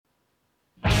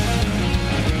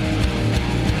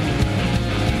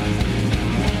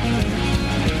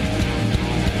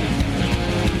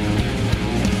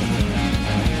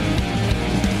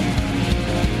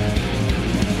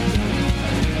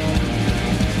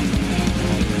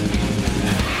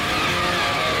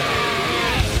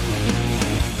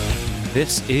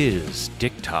This is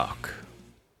Dick Talk.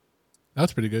 That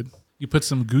was pretty good. You put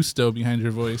some gusto behind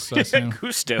your voice last time.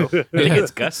 Gusto. I think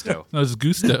it's gusto. No, it's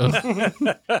gusto.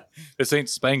 This ain't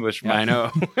Spanglish, man. I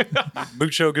know.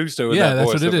 Mucho gusto. With Yeah, that that's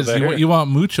voice what it over is. there. You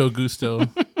want mucho gusto.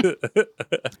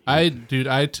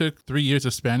 I took 3 years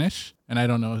of Spanish, and I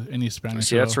don't know any Spanish.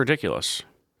 See, at that's all. ridiculous.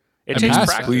 It I'm takes past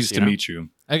practice. Pleased you to know? meet you.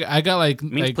 I got like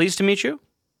Means pleased to meet you?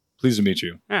 Pleased to meet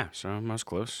you. Yeah, so I was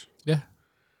close. yeah.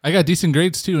 I got decent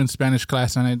grades too in Spanish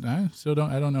class, and I still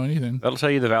don't. I don't know anything. That'll tell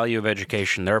you the value of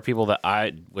education. There are people that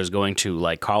I was going to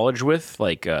like college with,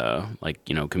 like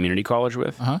community college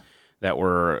with, that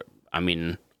were, I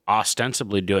mean,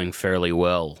 ostensibly doing fairly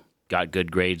well, got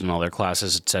good grades in all their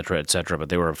classes, et cetera, but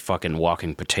they were fucking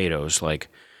walking potatoes. Like,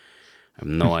 I have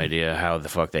no idea how the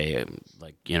fuck they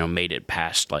made it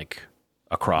past like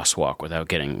a crosswalk without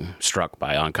getting struck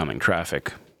by oncoming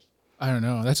traffic. I don't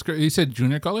know. That's great. You said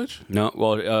junior college? No,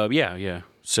 well, yeah,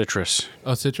 Citrus.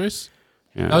 Oh, Citrus.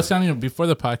 Yeah. I was telling you before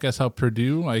the podcast how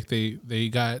Purdue, like they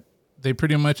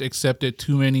pretty much accepted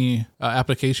too many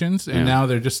applications, and now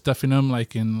they're just stuffing them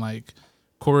like in like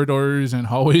corridors and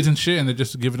hallways and shit, and they're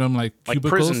just giving them like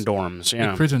cubicles, prison dorms. Yeah,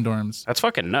 like prison dorms. that's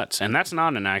fucking nuts, and that's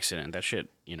not an accident. That shit,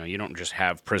 you don't just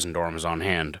have prison dorms on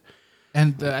hand.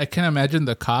 And I can't imagine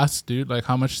the cost, dude. Like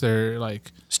how much they're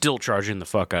like. Still charging the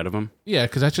fuck out of them. Yeah,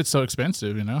 because that shit's so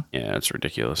expensive, you know. Yeah, it's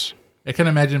ridiculous. I can't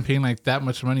imagine paying like that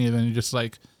much money and then you just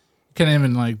like can't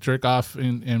even like jerk off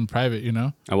in private, you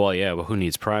know. Oh, well, yeah, but who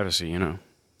needs privacy?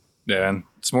 Yeah, and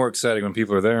it's more exciting when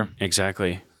people are there.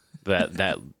 Exactly.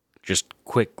 That just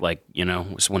quick, like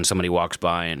when somebody walks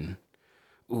by and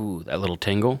ooh, that little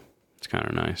tingle. It's kind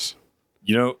of nice.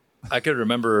 You know, I could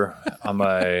remember on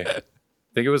my, I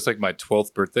think it was like my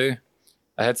 12th birthday.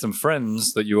 I had some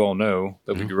friends that you all know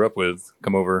that we grew up with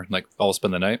come over, like all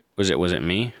spend the night. Was it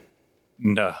me?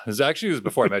 No, it was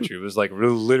before I met you. It was like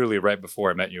literally right before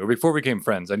I met you, or before we became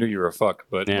friends. I knew you were a fuck,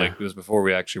 but Yeah. like it was before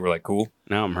we actually were like cool.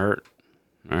 Now I'm hurt.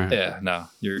 All right. Yeah, no,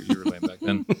 you were lame back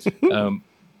then.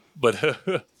 But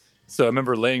so I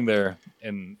remember laying there,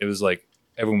 and it was like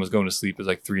everyone was going to sleep. It was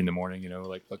like 3 a.m,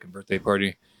 like fucking birthday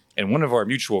party. And one of our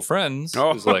mutual friends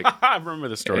was like, I remember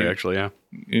the story Hey. actually. Yeah.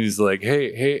 he's like,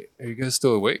 hey, are you guys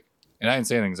still awake? And I didn't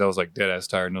say anything because I was like dead ass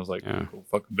tired, and I was like, Yeah. go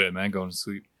fucking bed, man, going to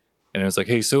sleep. And it was like,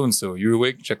 hey, so and so, you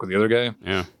awake? Check with the other guy,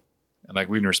 Yeah. and like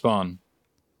we didn't respond,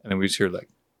 and then we just hear like,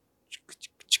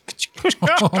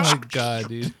 Oh my god,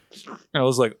 dude. and I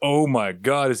was like, oh my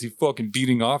god, is he fucking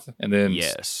beating off? And then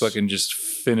Yes. fucking just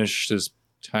finished his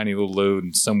tiny little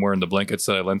load somewhere in the blankets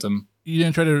that I lent him. You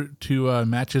didn't try to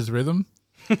match his rhythm.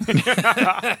 It's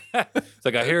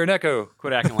like I hear an echo.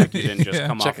 Quit acting like you didn't just Yeah.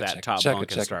 come Check off it, that check it, top check it, bunk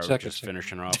check and it, start check it, just check it.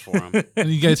 finishing her off for him. And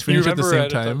you guys finished at the remember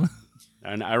same at a time.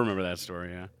 And I remember that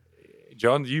story. Yeah.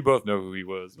 John, you both know who he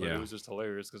was, but Yeah. it was just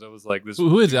hilarious because I was like, "This."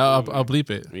 Who is it? I'll bleep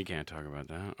it. We can't talk about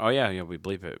that. Oh yeah, we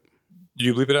bleep it. Did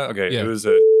you bleep it out? Okay, Yeah. it was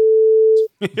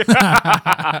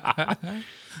I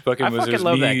fucking. Was fucking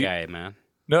love that me. guy, man.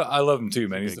 No, I love him too,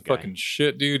 man. He's good the guy. fucking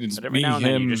shit, dude. It's But every me, now and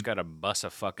then him. you just gotta bust a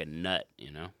fucking nut,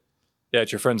 Yeah,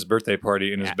 at your friend's birthday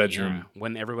party in his Yeah, bedroom. yeah,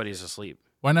 when everybody's asleep.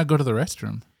 Why not go to the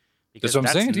restroom? Because what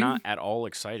I'm saying, dude. not at all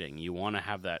exciting. You want to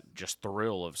have that just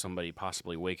thrill of somebody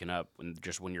possibly waking up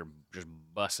when you're just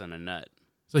busting a nut.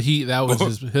 So that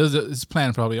was his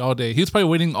plan probably all day. He was probably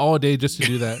waiting all day just to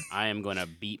do that. I am gonna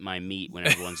beat my meat when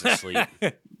everyone's asleep. Going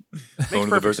to the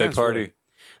perfect birthday sense, party. really.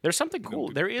 There's something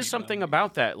cool. There is something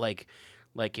about that. Like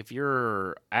if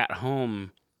you're at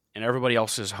home and everybody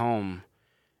else is home,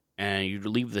 and you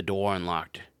leave the door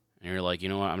unlocked, and you're like, you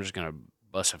know what? I'm just gonna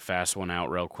bust a fast one out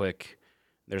real quick.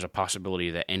 There's a possibility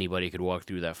that anybody could walk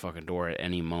through that fucking door at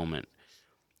any moment.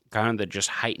 Kind of that just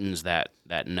heightens that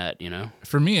nut,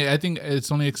 For me, I think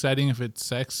it's only exciting if it's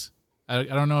sex. I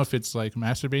don't know if it's like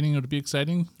masturbating would be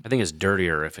exciting. I think it's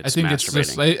dirtier if it's I think masturbating.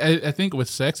 it's just I think with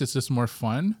sex it's just more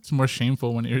fun. It's more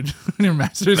shameful when you're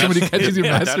masturbating. Somebody catches you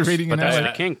masturbating, But and that's I'm the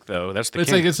like, kink, though. That's the it's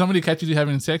kink. like if somebody catches you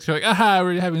having sex, you're like, aha,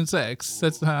 we're having sex.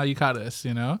 That's how you caught us,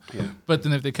 Yeah. But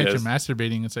then if they catch Yes. you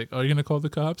masturbating, it's like, oh, you're gonna call the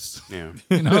cops, Yeah.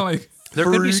 like. There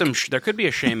could be there could be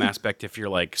a shame aspect if you're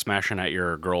like smashing at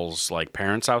your girl's like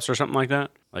parents' house or something like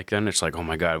that. Like then it's like, oh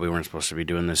my god, we weren't supposed to be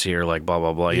doing this here. Like blah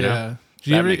blah blah. You know? Do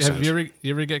you That ever makes have sense.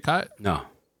 you ever get caught No,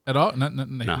 at all?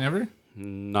 Never.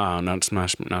 no, not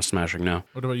smashing. No,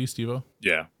 What about you, Steve-O?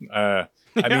 Yeah. I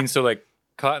mean, so like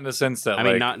caught in the sense that I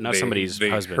mean, like, not they, somebody's they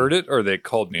husband. heard it or they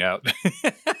called me out.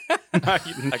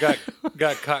 I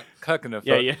got caught cucking a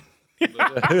fuck.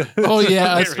 yeah. Oh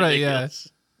yeah, that's right. Yeah, Ridiculous.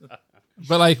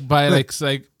 but like by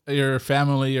like your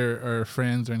family or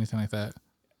friends or anything like that.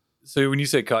 So when you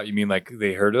say caught, you mean like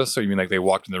they heard us, or you mean like they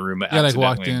walked in the room like accidentally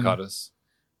walked and in. caught us?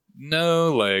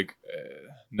 No, like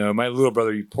No, my little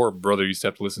brother, you poor brother, used to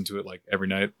have to listen to it like every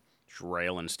night. Just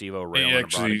railing, Steve-O railing abroad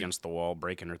actually- against the wall,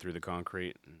 breaking her through the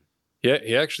concrete. Yeah,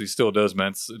 he actually still does,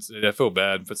 man. I feel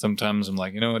bad, but sometimes I'm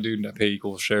like, you know what, dude, I pay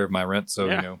equal share of my rent, so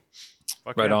Yeah. you know,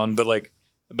 Fuck right yeah. on.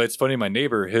 But it's funny. My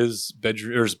neighbor, his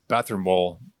bedroom or his bathroom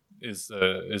wall is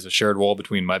a shared wall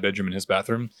between my bedroom and his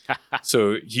bathroom.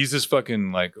 So he's this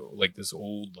fucking like this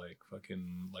old like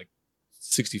fucking like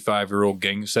 65-year-old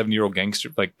 70-year-old gangster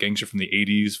from the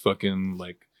 80s, fucking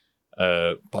like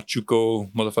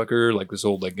Pachuco motherfucker, like this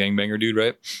old like gangbanger dude,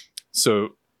 right?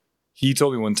 So he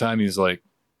told me one time, he's like,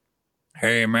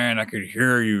 hey man, I could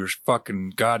hear you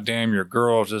fucking goddamn your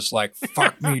girl just like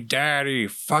fuck me daddy,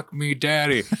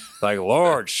 like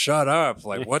Lord shut up,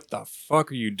 like what the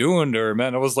fuck are you doing to her,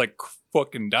 man? I was like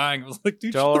fucking dying. I was like,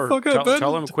 dude, Tell shut her, the fuck up, man.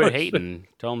 tell him quit hating.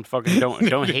 Tell him fucking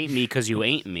don't hate me because you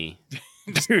ain't me.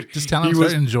 Dude, Just tell him he to was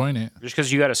start enjoying it. Just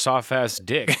because you got a soft ass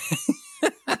dick.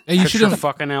 Hey, you Shut should your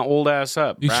fucking old ass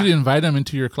up. you bruh. should invite him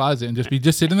into your closet and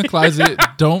just sit in the closet.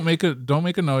 Don't make a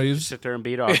noise. Sit there and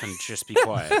beat off and just be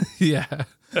quiet. Yeah.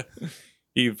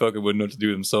 he fucking wouldn't know what to do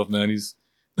with himself, man.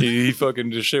 He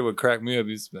fucking just shit would crack me up.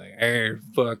 He's like, hey,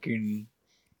 fucking,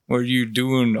 what are you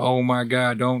doing? Oh my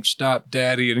god, don't stop,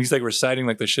 daddy. And he's like reciting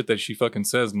like the shit that she fucking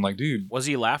says. I'm like, dude. Was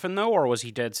he laughing though, or was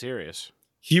he dead serious?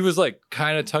 He was like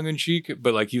kind of tongue in cheek,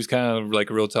 but like he was kind of like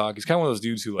real talk. He's kind of one of those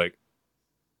dudes who like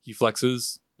he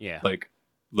flexes, Yeah. like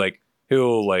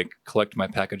he'll like collect my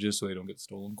packages so they don't get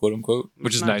stolen, quote unquote,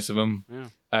 which is Nice. nice of him. Yeah.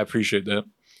 I appreciate that,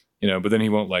 you know. But then he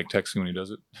won't like text me when he does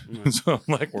it. Mm. So I'm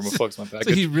like, where the fuck's my So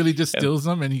package? he really just steals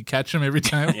them and you catch them every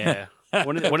time. Yeah.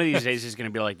 One of these days he's gonna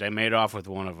be like, they made off with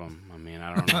one of them. I mean,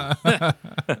 I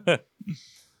don't know.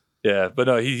 Yeah, but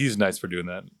no, he's nice for doing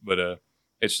that. But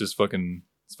it's just fucking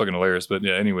hilarious. But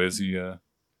yeah, anyways,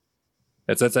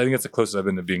 that's I think that's the closest I've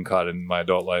been to being caught in my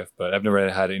adult life. But I've never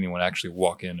had anyone actually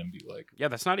walk in and be like, Yeah,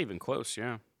 that's not even close.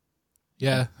 Yeah.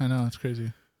 Yeah, I know. It's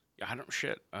crazy. Yeah, I don't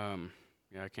shit.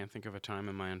 Yeah, I can't think of a time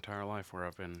in my entire life where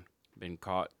I've been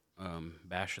caught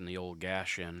bashing the old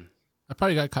gash in. I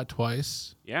probably got caught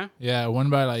twice. Yeah. Yeah, one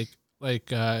by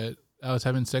I was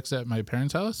having sex at my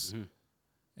parents' house. Mhm.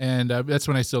 And that's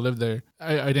when I still lived there.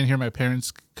 I didn't hear my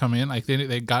parents come in. Like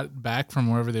they got back from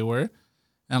wherever they were,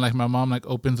 and like my mom like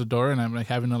opens the door, and I'm like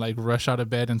having to like rush out of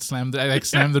bed and slam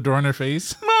the door in her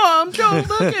face. Mom, don't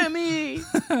look at me.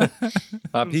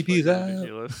 my pee-pee's out.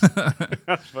 Ridiculous.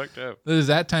 That's fucked up. There's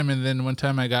that time, and then one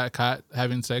time I got caught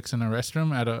having sex in a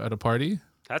restroom at a party.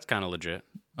 That's kind of legit.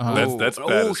 That's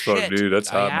bad as fuck, dude. That's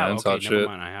hot, man. That's hot never shit.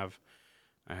 mind.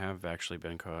 I have actually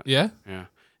been caught. Yeah. Yeah.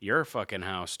 Your fucking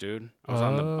house, dude. I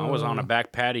was on a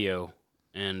back patio,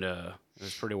 and it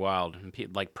was pretty wild. And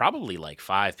probably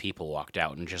 5 people walked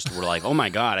out and just were like, "Oh my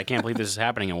god, I can't believe this is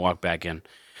happening," and walked back in.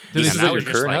 Did This And is I at was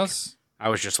your just current like- house? I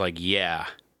was just like, "Yeah,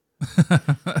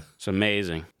 it's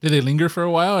amazing." Did they linger for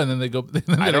a while and then they go? Then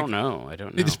I they, don't know. I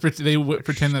don't They know. just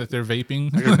pretend that they're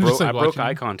vaping. I just broke, Just, like, I broke watching eye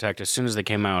them. contact as soon as they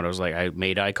came out. I was like, I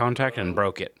made eye contact and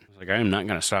broke it. I was like, I am not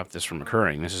going to stop this from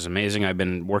occurring. This is amazing. I've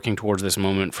been working towards this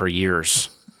moment for years.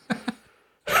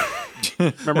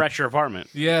 Remember at your apartment?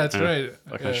 Yeah, that's right.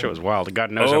 Like Yeah. that shit was wild.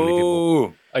 God knows how many people.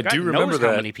 Oh, I God do remember knows how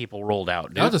that. many people rolled out.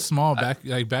 Dude. That was a small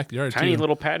backyard tiny too.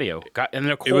 little patio. And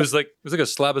they're It cold. was like a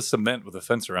slab of cement with a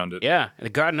fence around it. Yeah,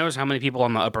 and God knows how many people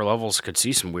on the upper levels could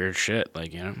see some weird shit.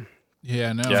 Like, you know,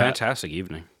 Yeah, no. Yeah. fantastic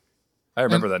evening. I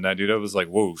remember that night, dude. I was like,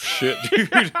 whoa, shit,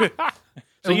 dude.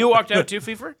 So you walked out too,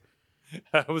 Fever?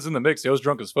 I was in the mix. I was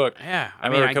drunk as fuck. Yeah, I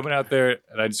remember coming out there,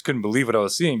 and I just couldn't believe what I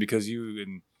was seeing because you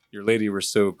and your lady were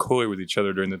so coy with each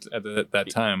other during that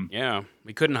time. Yeah,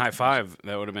 we couldn't high five.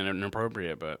 That would have been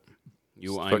inappropriate, but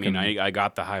I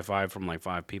got the high five from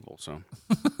 5 people, so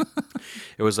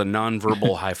it was a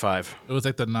non-verbal high five. It was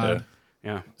like the nod.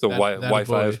 Yeah, So That- why that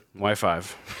Wi-Fi? boy.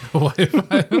 Y5.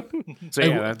 Wi-Fi. So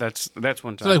yeah, that's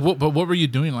one time. So like, what were you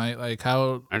doing? Like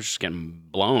how? I was just getting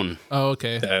blown. Oh,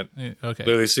 okay. That Yeah, okay.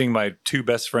 literally seeing my 2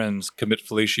 best friends commit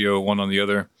fellatio one on the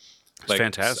other. It's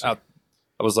fantastic. I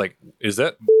was like, is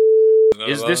that?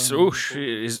 Is this? Oh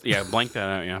shit! Blank that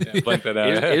out. Yeah. Blank that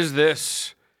out. Is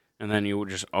this? And then you would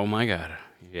just, oh my god,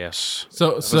 yes,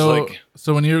 So like-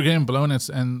 so when you were getting blown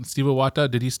and Steve walked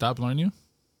out, did he stop blowing you?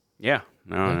 yeah.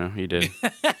 No, he did.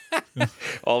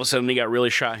 All of a sudden, he got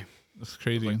really shy. That's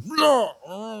crazy. Gawk,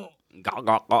 gawk,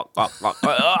 gawk, gawk,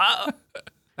 gawk.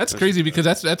 That's crazy because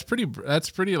that's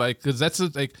pretty like because that's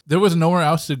like there was nowhere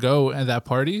else to go at that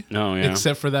party No, yeah.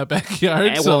 except for that backyard.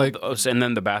 And, So well, like and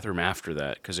then the bathroom after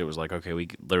that, because it was like, okay, we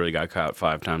literally got caught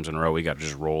 5 times in a row. We got to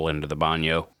just roll into the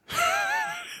baño.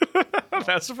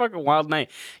 That's a fucking wild night.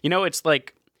 You know, it's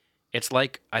like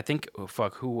I think,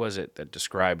 who was it that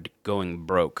described going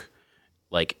broke?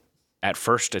 Like, at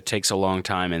first it takes a long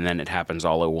time and then it happens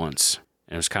all at once.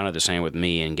 And it's kind of the same with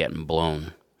me and getting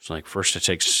blown. It's like first it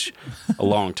takes a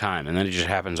long time and then it just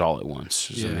happens all at once.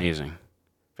 It's amazing.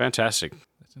 Fantastic.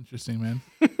 That's interesting, man.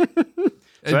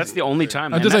 So that's the only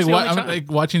time. I'm just I'm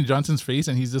like watching Johnson's face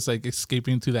and he's just like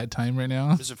escaping to that time right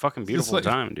now. This is a fucking beautiful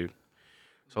time, dude.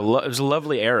 So it was a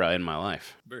lovely era in my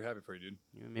life. Very happy for you, dude.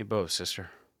 You and me both, sister.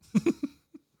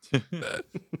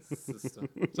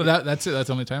 So that's it. That's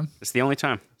the only time. It's the only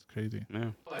time. It's crazy.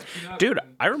 Yeah. Dude,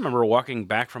 I remember walking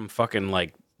back from fucking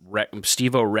like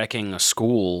Steve-O wrecking a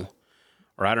school,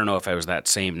 or I don't know if it was that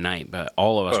same night, but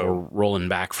all of us were rolling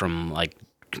back from like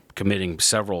committing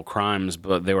several crimes,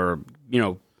 but they were,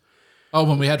 Oh,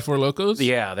 when we had Four Locos?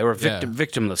 Yeah, they were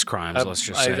victimless crimes. Let's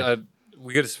just say.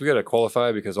 We got to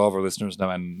qualify because all of our listeners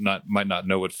might not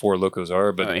know what Four Locos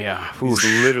are, but these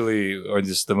literally are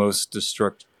just the most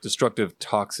destructive,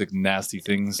 toxic, nasty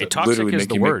things. Toxic literally is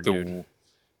the word, dude.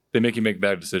 They make you make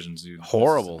bad decisions, dude.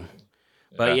 Horrible.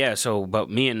 But but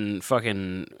me and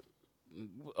fucking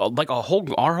like our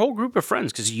whole group of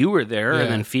friends, because you were there and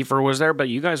then FIFA was there, but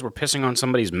you guys were pissing on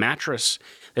somebody's mattress.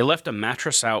 They left a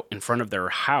mattress out in front of their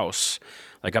house,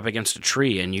 like up against a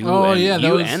tree, and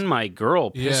and my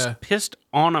girl pissed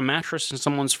on a mattress in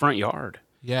someone's front yard.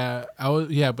 Yeah,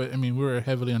 but I mean, we were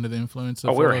heavily under the influence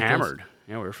of we were hammered.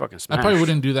 Yeah, we were fucking smashed. I probably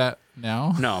wouldn't do that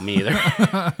now. No, me either.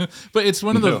 But it's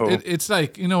one of those. It's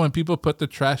like when people put the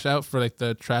trash out for like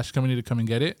the trash company to come and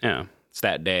get it. Yeah, it's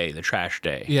that day, the trash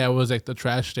day. Yeah, it was like the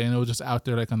trash day, and it was just out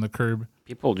there like on the curb.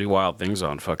 People do wild things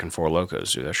on fucking Four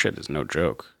Locos, dude. That shit is no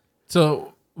joke.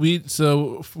 So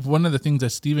one of the things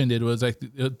that Steven did was like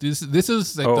this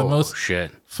is like the most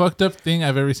fucked up thing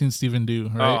I've ever seen Steven do.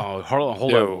 Right? Oh,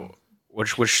 hold on.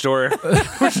 Which story?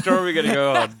 Which story are we gonna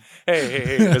go on?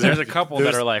 Hey! Because there's a couple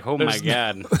that are like, oh my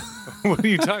god, what are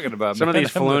you talking about? Some of these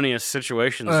felonious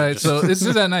situations. All right, so this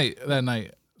is that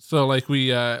night. So like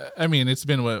I mean, it's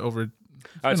been over.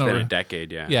 It's been a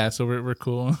decade, yeah. Yeah, so we're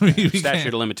cool. Statute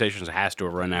of limitations has to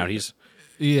have run out. He's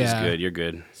good. You're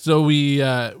good. So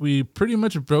we pretty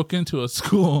much broke into a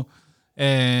school,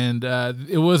 and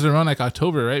it was around like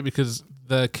October, right? Because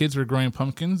the kids were growing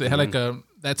pumpkins. They had like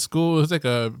that school. It was like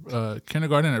a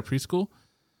kindergarten or preschool,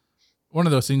 one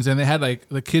of those things. And they had like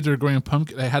the kids were growing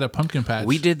pumpkin. They had a pumpkin patch.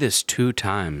 We did this 2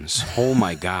 times. Oh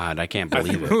my god, I can't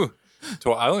believe it.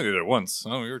 So I only did it once. I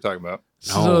don't know what you were talking about.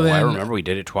 So I remember we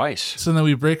did it twice. So then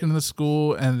we break into the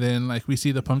school, and then like we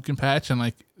see the pumpkin patch, and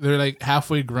like they're like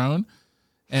halfway grown.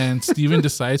 And Steven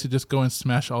decides to just go and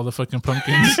smash all the fucking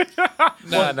pumpkins.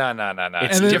 No.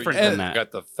 It's different than that.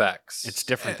 Got the facts. It's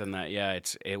different than that. Yeah,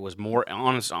 it was more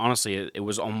honest. Honestly, it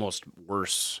was almost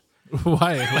worse.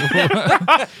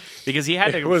 Why? Because he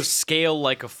had to scale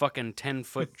like a fucking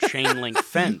 10-foot chain link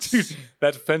fence. Dude,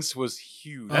 that fence was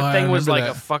huge. That thing was like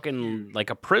a fucking like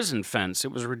a prison fence.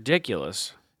 It was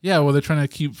ridiculous. Yeah, well, they're trying to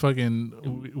keep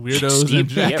fucking weirdos and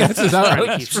jackasses out. Trying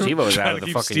to keep Steve-O's out of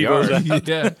the fucking yard.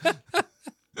 Yeah.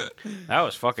 That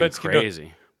was fucking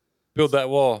crazy. Build that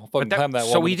wall. Fucking climb that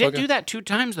wall. So we did do that 2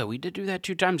 times, though. We did do that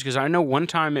 2 times because I know one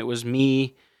time it was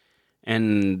me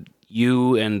and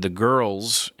you and the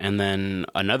girls and then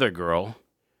another girl.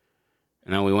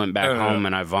 And then we went back home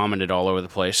and I vomited all over the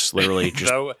place. Literally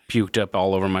just puked up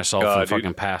all over myself and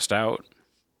fucking passed out.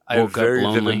 I have very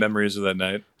vivid memories of that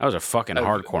night. That was a fucking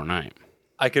hardcore night.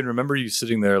 I can remember you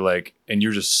sitting there like, and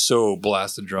you're just so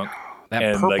blasted drunk.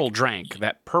 That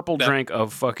purple drink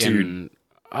of fucking, dude,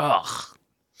 ugh.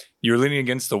 You were leaning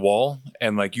against the wall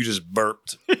and like you just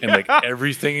burped and like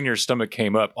everything in your stomach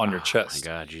came up on your chest. Oh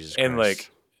my God, Jesus and Christ.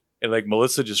 like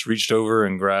Melissa just reached over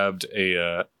and grabbed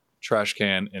a trash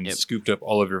can and scooped up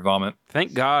all of your vomit.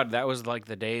 Thank God that was like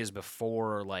the days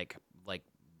before like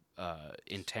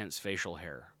intense facial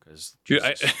hair because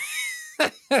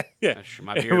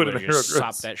my beard would have just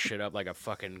sopped that shit up like a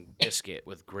fucking biscuit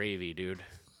with gravy, dude.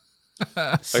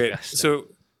 Okay, so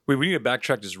we need to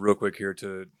backtrack just real quick here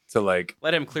to like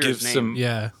let him clear his name.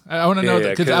 I want to know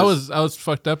that because I was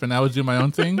fucked up and I was doing my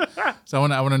own thing, so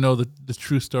I want to know the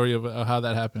true story of how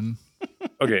that happened.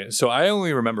 Okay, so I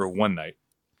only remember one night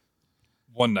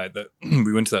that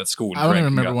we went to that school. I only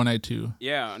remember one night too.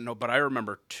 Yeah, no, but I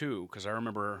remember 2 because I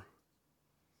remember.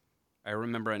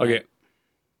 Okay.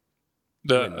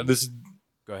 This.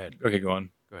 Go ahead. Okay, go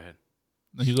on. Go ahead.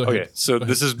 No, you go ahead. Okay, so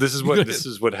this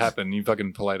is what happened. You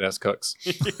fucking polite ass cucks.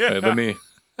 Right, let me.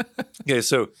 Okay,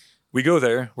 so we go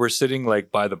there. We're sitting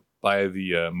like by the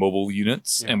mobile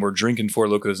units, and we're drinking Four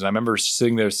Locos. And I remember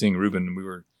sitting there seeing Ruben.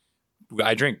 And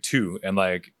I drank 2, and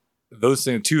like those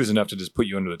things, 2 is enough to just put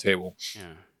you under the table.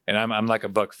 Yeah. And I'm like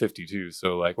 $1.50 too.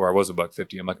 So like, or I was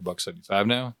 $1.50. I'm like $1.75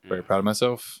 now. Very proud of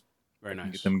myself. Very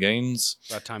nice. Get them gains.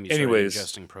 About time you started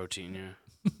ingesting protein,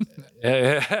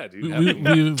 Yeah,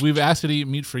 dude. We've asked you to eat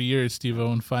meat for years,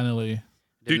 Steve-O, and finally.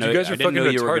 Dude, you guys are fucking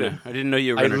retarded. I didn't know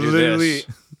you were going to do this.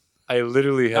 I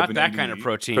literally have Not been that eating kind of meat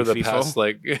protein, for the FIFO. past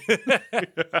like Get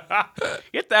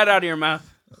that out of your mouth.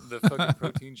 the fucking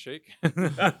protein shake.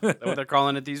 Is that what they're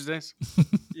calling it these days?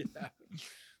 Yeah,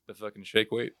 the fucking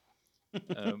shake weight.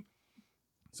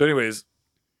 So, anyways,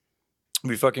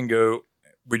 we fucking go.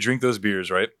 We drink those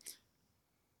beers, right?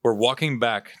 We're walking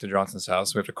back to Johnson's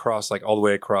house. We have to cross like all the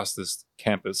way across this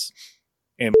campus,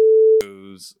 and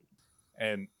goes,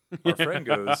 and our friend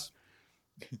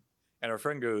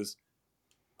goes,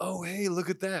 oh, hey, look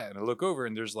at that. And I look over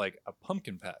and there's like a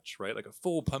pumpkin patch, right? Like a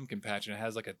full pumpkin patch. And it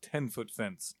has like a 10-foot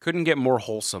fence. Couldn't get more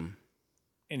wholesome.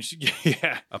 And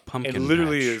yeah. A pumpkin It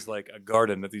literally patch. is like a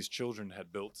garden that these children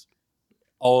had built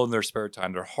all in their spare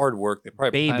time. They're hard work. They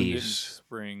probably planted it in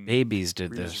spring. Babies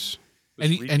did this.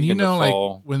 And you know,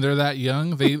 like when they're that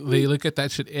young, they look at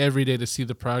that shit every day to see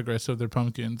the progress of their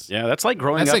pumpkins. Yeah, that's like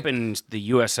growing up in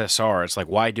the USSR. It's like,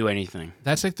 why do anything?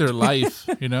 That's like their life,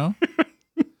 you know?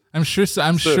 I'm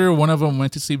sure one of them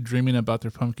went to sleep dreaming about their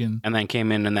pumpkin. And then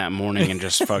came in that morning and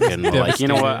just fucking like, you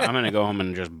know what? I'm going to go home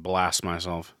and just blast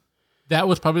myself. That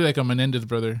was probably like a Menendez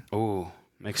brother. Oh,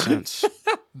 makes sense.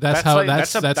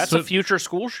 That's a future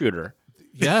school shooter.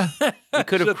 Yeah. We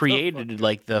could have created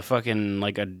like the fucking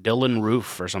like a Dylan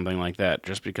Roof or something like that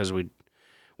just because my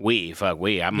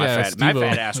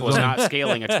fat ass was not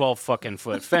scaling a 12 fucking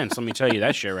foot fence. Let me tell you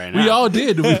that shit right now. We all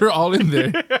did. We were all in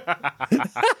there.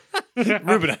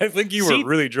 Ruben, I think you were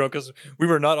really drunk because we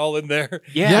were not all in there.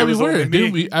 Yeah, we were.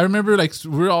 Dude, I remember like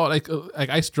we're all like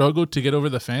I struggled to get over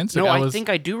the fence. No, I think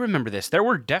I do remember this. There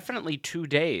were definitely 2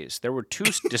 days. There were 2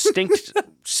 distinct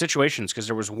situations because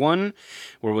there was one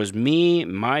where it was me,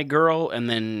 my girl, and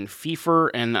then Fifer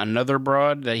and another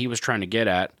broad that he was trying to get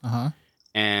at.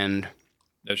 And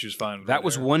yeah, she was fine. That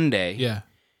was one day. Yeah.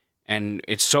 And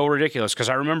it's so ridiculous because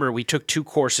I remember we took 2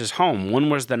 courses home. One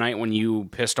was the night when you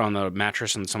pissed on the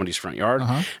mattress in somebody's front yard.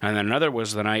 And then another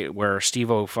was the night where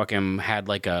Steve-O fucking had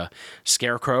like a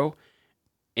scarecrow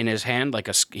in his hand. Like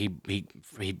he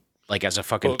like as a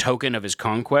fucking token of his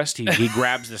conquest. He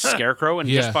grabs the scarecrow and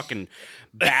just fucking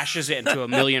bashes it into a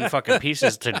million fucking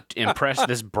pieces to impress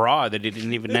this broad that he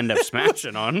didn't even end up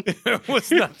smashing on. It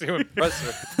was not too impressive.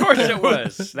 Of course it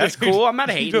was. That's cool. I'm not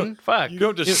hating. Fuck. You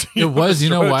don't just. It was. You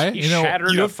know why? He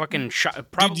shattered a fucking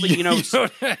probably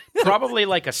probably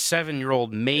like a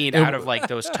 7-year-old made out of like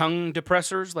those tongue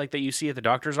depressors like that you see at the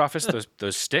doctor's office.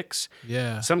 Those sticks.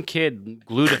 Yeah. Some kid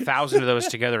glued 1,000 of those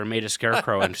together and made a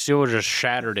scarecrow and still just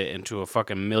shattered it into a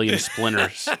fucking million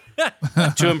splinters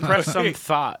to impress some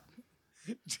thought.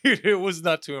 Dude, it was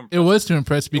not too impressive. It was to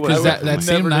impress because that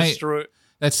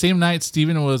same night,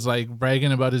 Steven was like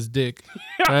bragging about his dick.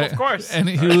 Right? Of course. And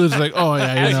he was like, oh,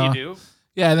 yeah, As know. you do.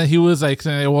 Yeah, and then he was like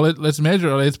saying, well, let's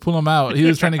measure, let's pull them out. He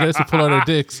was trying to get us to pull out our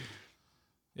dicks.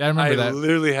 Yeah, I remember that. I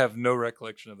literally have no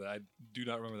recollection of that. I do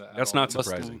not remember that. That's not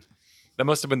surprising. That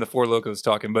must have been the Four Locos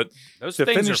talking. But those to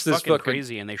things finish are this fucking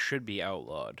crazy, and they should be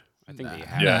outlawed. I think they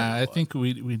have. Yeah, I think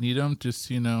we need them just,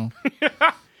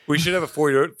 We should have a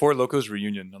Four Locos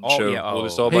reunion on the show. Yeah, we'll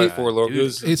just all buy Four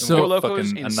Locos. Dude, it's so Four Locos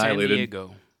fucking in annihilated. San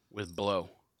Diego with blow.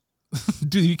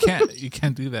 Dude, you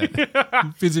can't do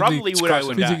that. Physically, Probably would I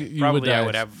would die. Probably I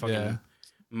would have fucking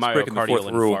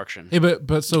myocardial infarction. Hey,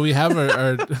 but so we have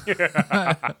our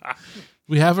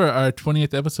we have our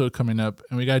 20th episode coming up,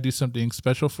 and we gotta do something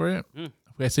special for it.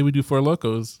 I say we do Four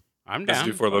Locos. I'm down. Let's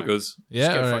do Four Locos.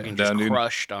 Yeah, get right. fucking just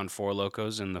crushed on Four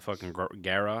Locos in the fucking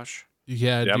garage.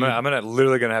 Yeah, dude. I'm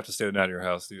literally gonna have to stay the night at your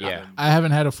house, dude. Yeah, I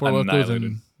haven't had a Four Locos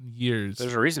in years.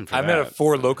 There's a reason for that. I've had a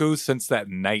Four Locos since that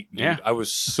night, dude. Yeah. I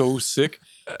was so sick.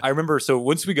 I remember. So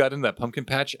once we got in that pumpkin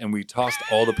patch and we tossed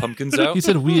all the pumpkins out, he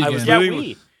said we.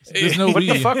 we. There's no what we.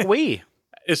 the fuck we?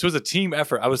 This was a team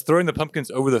effort. I was throwing the pumpkins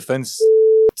over the fence.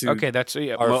 To that's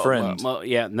our friend.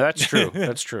 Yeah, that's true.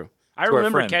 That's true. I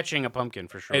remember catching a pumpkin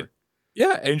for sure.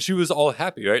 And she was all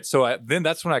happy, right? So then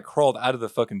that's when I crawled out of the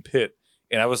fucking pit.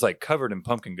 And I was like covered in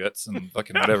pumpkin guts and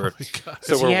fucking whatever.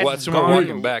 So we're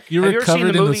walking back. You were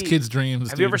covered in those kids' dreams.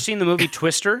 Have you ever seen the movie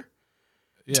Twister?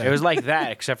 Yeah. It was like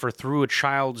that, except for through a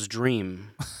child's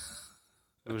dream.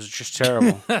 It was just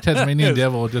terrible. Tasmanian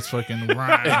devil just fucking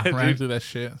ran through that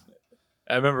shit.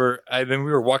 I remember. Then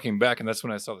we were walking back, and that's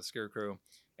when I saw the scarecrow.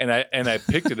 And I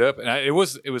picked it up, and it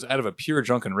was out of a pure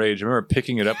drunken rage. I remember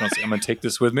picking it up, and I was like, I'm gonna take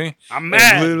this with me. I'm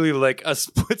mad. And literally, like a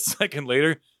split second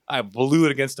later, I blew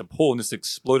it against a pole and just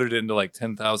exploded it into like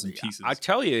 10,000 pieces. I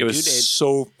tell you, it was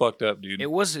so fucked up, dude.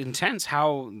 It was intense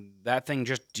how that thing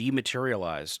just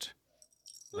dematerialized.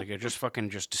 Like it just fucking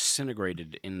just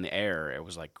disintegrated in the air. It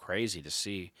was like crazy to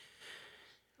see.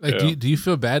 Like, do you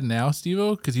feel bad now,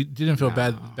 Steve-O? Because you didn't feel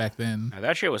bad back then. Now,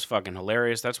 that shit was fucking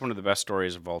hilarious. That's one of the best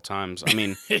stories of all times. I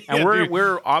mean, and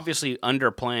we're obviously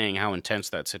underplaying how intense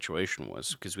that situation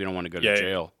was because we don't want to go to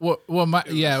jail. Well, but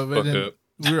then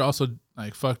we were also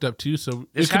like fucked up too. So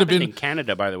This it could have happened been in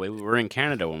Canada, by the way. We were in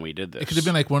Canada when we did this. It could have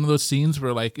been like one of those scenes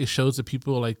where like it shows the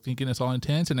people like thinking it's all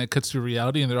intense, and it cuts to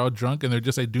reality, and they're all drunk, and they're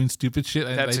just like doing stupid shit.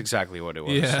 And, That's like, exactly what it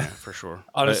was. Yeah, for sure.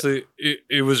 Honestly, it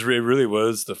really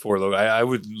was the Four Locos. I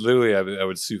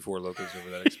would sue Four Locos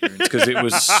over that experience because it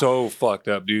was so fucked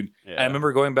up, dude. Yeah. I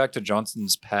remember going back to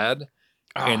Johnson's pad.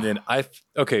 And then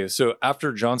so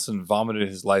after Johnson vomited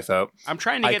his life out, I'm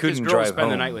trying to get this girl to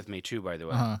spend the night with me too. By the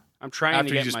way, I'm trying after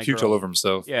to get he just my puked girl. all over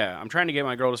himself. Yeah, I'm trying to get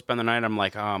my girl to spend the night. I'm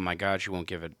like, oh my god, she won't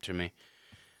give it to me.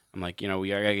 I'm like, I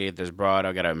gotta get this broad.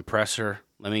 I gotta impress her.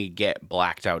 Let me get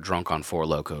blacked out drunk on Four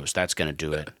Locos. That's gonna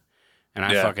do it. And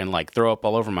I fucking like throw up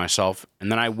all over myself. And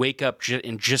then I wake up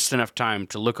in just enough time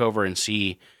to look over and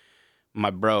see my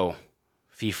bro,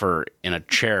 Fifer, in a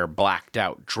chair, blacked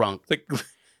out, drunk. Like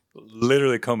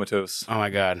literally comatose. Oh my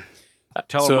god!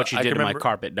 Tell him what you did to my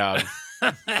carpet, dog.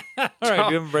 All right,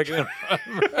 dude, I'm breaking it.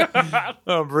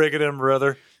 I'm breaking it,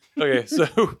 brother. Okay,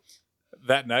 so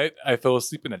that night I fell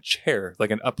asleep in a chair,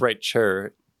 like an upright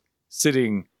chair,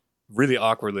 sitting really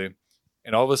awkwardly,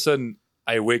 and all of a sudden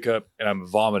I wake up and I'm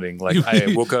vomiting. Like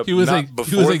I woke up. He was like,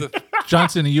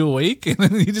 Johnson, are you awake? And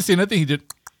then he just say nothing. He just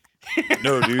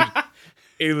no, dude.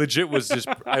 It legit was just.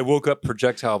 I woke up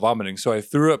projectile vomiting, so I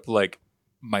threw up like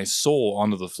my soul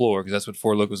onto the floor because that's what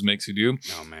Four Locos makes you do.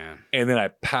 Oh man! And then I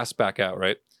passed back out.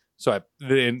 Right. So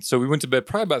we went to bed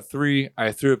probably about 3.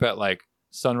 I threw up at like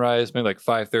sunrise, maybe like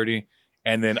 5:30,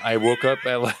 and then I woke up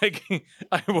at like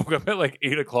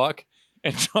 8 o'clock.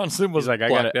 And Johnson was I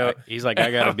gotta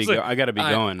be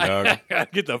going, dog. I gotta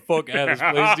get the fuck out of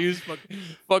this place, dude.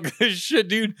 Fuck this shit,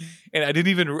 dude.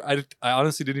 And I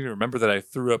honestly didn't even remember that I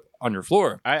threw up on your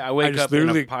floor. I wake up in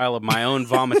a pile of my own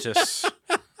vomitus,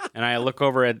 and I look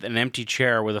over at an empty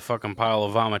chair with a fucking pile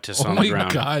of vomitus on the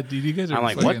ground. Oh my god, dude, you guys are. I'm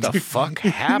like, what the fuck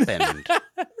happened?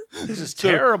 This is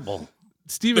terrible.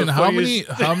 Steven, how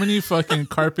many fucking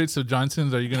carpets of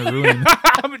Johnson's are you gonna ruin?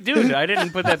 Dude, I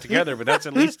didn't put that together, but that's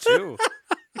at least 2.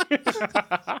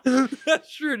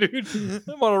 That's true, dude.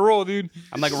 I'm on a roll, dude.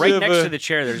 I'm like right next to the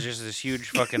chair. There's just this huge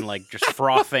fucking like just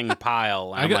frothing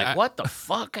pile. And I'm like, what the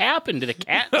fuck happened? Did a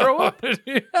cat throw up? It's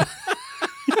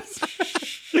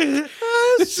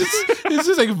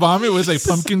just like vomit with like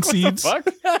pumpkin seeds. Fuck?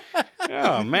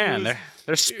 Oh man,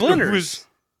 they're splinters.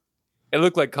 It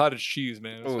looked like cottage cheese,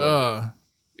 man.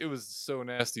 It was so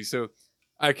nasty. So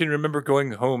I can remember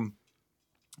going home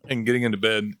and getting into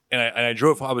bed, and I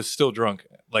drove. I was still drunk,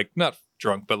 like not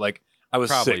drunk, but like I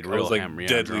was sick. I was like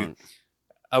deadly. Drunk.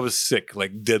 I was sick,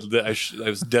 like deadly. I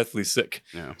was deathly sick.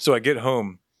 Yeah. So I get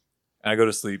home and I go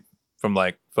to sleep from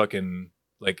like fucking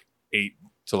like 8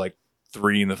 to like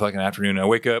 3 in the fucking afternoon. I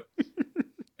wake up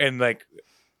and like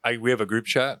we have a group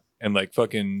chat, and like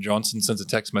fucking Johnson sends a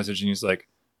text message, and he's like,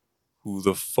 who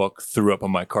the fuck threw up on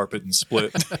my carpet and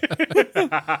split?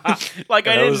 Like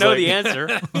I didn't know the answer.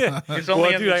 Yeah. It's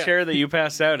only in the chair that you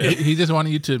passed out in. He just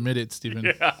wanted you to admit it, Steven.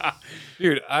 Yeah.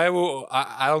 Dude, I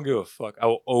don't give a fuck. I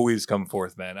will always come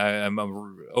forth, man. I'm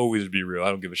always be real. I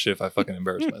don't give a shit if I fucking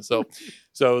embarrass myself.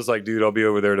 So I was like, dude, I'll be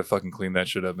over there to fucking clean that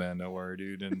shit up, man. Don't worry,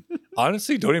 dude. And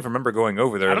honestly, don't even remember going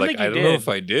over there. I don't know if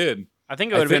I did. I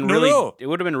think it would have been it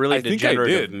would have been really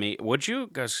degenerate of me. Would you?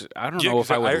 Because I don't know if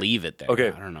I would leave it there. Okay.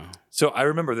 I don't know. So I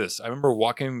remember this. I remember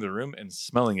walking into the room and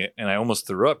smelling it, and I almost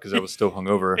threw up because I was still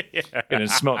hungover, and it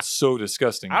smelled so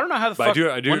disgusting. I don't know how the fuck.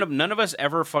 None of us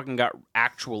ever fucking got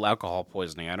actual alcohol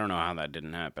poisoning. I don't know how that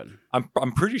didn't happen.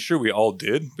 I'm pretty sure we all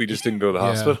did. We just didn't go to the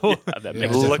hospital.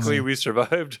 Luckily, we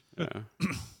survived. Yeah.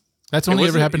 That's only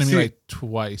ever happened to me like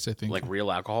twice, I think. Like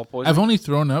real alcohol poisoning? I've only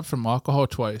thrown up from alcohol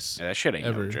twice. Yeah, that shit ain't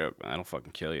no joke. That'll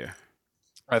fucking kill you.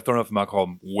 I've thrown up from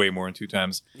alcohol way more than 2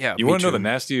 times. Yeah, you want to know the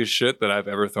nastiest shit that I've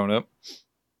ever thrown up?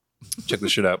 Check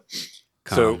this shit out.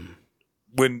 So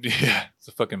it's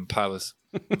a fucking pile of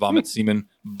vomit semen,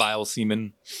 bile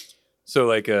semen. So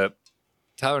like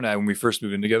Tyler and I, when we first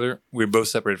moved in together, we were both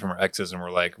separated from our exes, and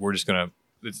we're like,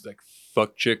 it's like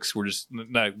fuck chicks. We're just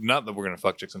not that we're gonna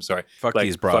fuck chicks. I'm sorry. Fuck like,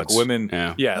 these broads. Fuck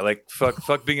women. Yeah. Like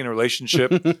fuck being in a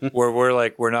relationship where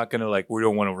we're not gonna like, we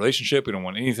don't want a relationship. We don't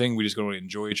want anything. We just gonna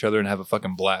enjoy each other and have a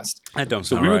fucking blast. That don't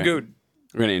so sound right. We're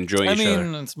gonna enjoy each other. I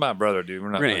mean, it's my brother, dude.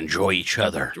 We're gonna enjoy each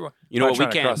other. You know what? We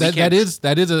can't. That is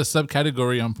a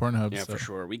subcategory on Pornhub. Yeah, for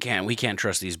sure. We can't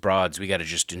trust these broads. We got to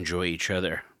just enjoy each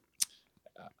other.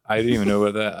 I didn't even know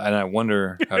about that, and I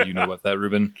wonder how you know about that,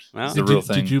 Ruben. Well, It's the real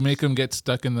thing. Did you make them get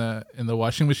stuck in the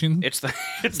washing machine? it's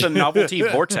the novelty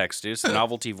vortex, dude. It's the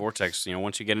novelty vortex. You know,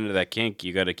 once you get into that kink,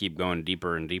 you got to keep going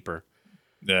deeper and deeper.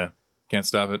 Yeah, can't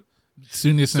stop it.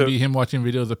 Soon it's gonna be him watching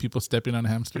videos of people stepping on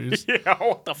hamsters. Yeah,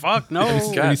 what the fuck? No.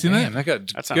 Have you seen that? That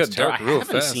got sounds dark terrible. I real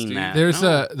haven't fast. seen dude.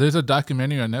 that. There's a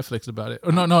documentary on Netflix about it. Oh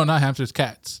no, not hamsters,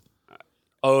 cats.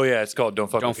 Oh yeah, it's called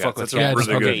 "Don't Fuck Don't with fuck Cats." with That's cats.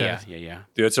 a really Okay, good. yeah.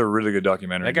 Dude, that's a really good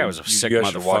documentary. That guy dude. was a You sick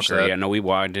guys should watch motherfucker. that. Yeah, no,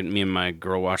 why didn't me and my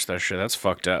girl watch that shit? That's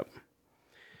fucked up.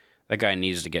 That guy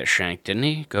needs to get shanked, didn't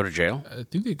he? Go to jail? I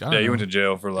think they got Yeah, him. he went to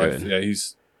jail for life. Good. Yeah,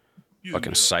 he's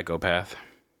Fucking psychopath.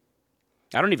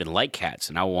 I don't even like cats,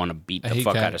 and I want to beat I the hate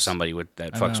fuck out of cats. somebody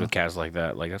that I fucks know. with cats like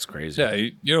that. Like, that's crazy. yeah.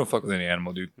 You don't fuck with any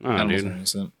animal, dude. Oh, Animals dude. are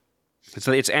innocent.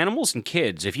 It's animals and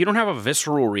kids. If you don't have a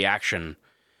visceral reaction,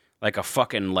 like a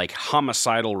fucking like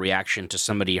homicidal reaction to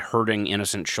somebody hurting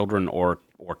innocent children or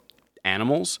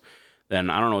animals, then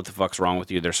I don't know what the fuck's wrong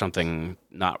with you. There's something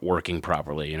not working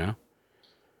properly, you know?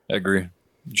 I agree.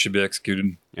 You should be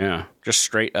executed. Yeah. Just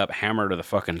straight up hammer to the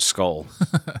fucking skull.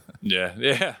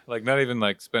 Yeah. Like not even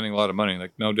like spending a lot of money.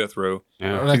 Like no death row.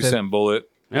 Yeah. Or like 2-cent bullet.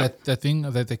 Yeah. that thing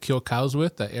that they kill cows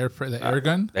with, the air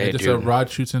gun. they Just do. a rod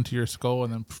shoots into your skull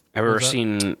and then. Have you blows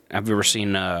up. ever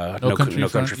seen No Country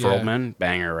Country for Yeah. Old Men?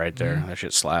 Banger right there. That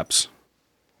shit slaps.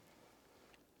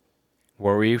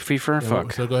 Where were you, FIFA? Yeah,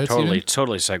 Fuck. so go ahead,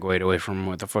 totally segued away from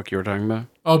what the fuck you were talking about.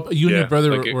 Oh, you and Yeah, your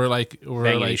brother like it- were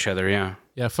Banging like, each other, yeah.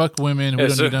 yeah, fuck women. We Yeah,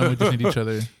 don't so- need them. We just need each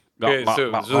other. Okay, so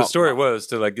the story was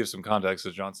to like give some context. So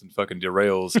Johnson fucking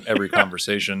derails every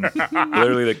conversation.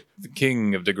 Literally the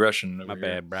king of digression. My over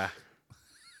here. bad, brah.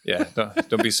 Yeah,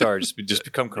 don't be sorry. Just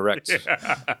become correct.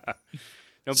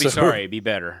 Don't be So- sorry. Be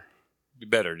better. Be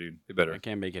better, dude. Be I better.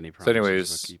 can't make any promises. anyways-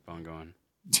 so keep on going.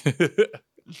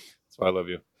 That's why I love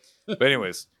you. But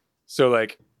anyways, so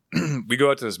like we go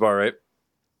out to this bar, right?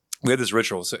 We had this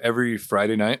ritual. So every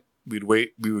Friday night, we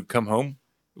would come home,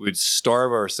 we'd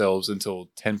starve ourselves until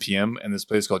 10 p.m. and this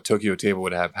place called Tokyo Table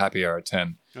would have happy hour at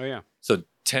 10. Oh yeah. So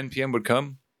 10 p.m. would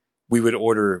come, we'd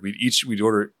each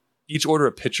order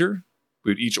a pitcher,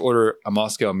 we'd each order a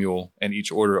Moscow Mule, and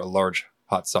each order a large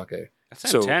hot sake. That's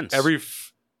So intense. every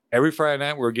Friday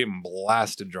night we were getting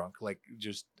blasted drunk, like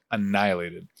just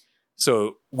annihilated.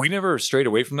 So we never strayed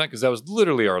away from that because that was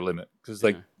literally our limit. Because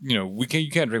like you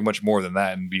can't drink much more than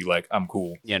that and be like I'm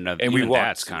cool. yeah, no, and we even walked.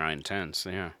 that's kind of intense.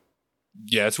 Yeah.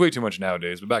 Yeah, it's way too much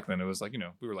nowadays. But back then it was like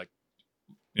we were like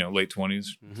late 20s.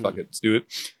 Mhm. Fuck it, let's do it.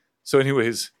 So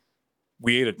anyways,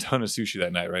 we ate a ton of sushi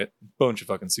that night, right? Bunch of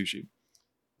fucking sushi.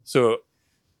 So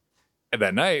at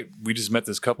that night we just met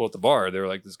this couple at the bar. They were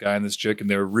like this guy and this chick,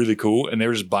 and they were really cool, and they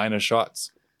were just buying us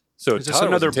shots. So Is this Tyler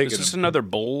another? wasn't taking Is this them. another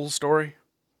bowl story?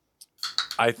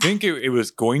 I think it was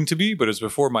going to be, but it was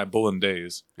before my Bullen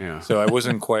days, Yeah. so I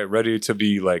wasn't quite ready to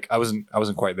be like I wasn't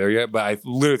quite there yet. But I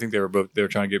literally think they were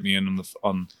trying to get me in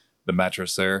on the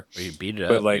mattress there. Well, you beat it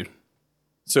But up. like, dude.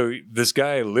 so this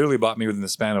guy literally bought me within the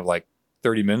span of like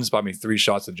 30 minutes, bought me 3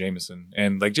 shots of Jameson,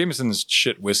 and like Jameson's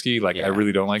shit whiskey. Like Yeah. I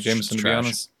really don't like It's Jameson to be trash.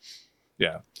 honest.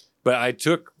 Yeah, but I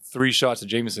took 3 shots of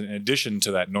Jameson in addition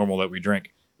to that normal that we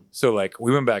drink. So like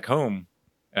we went back home,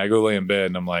 and I go lay in bed,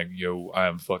 and I'm like, yo, I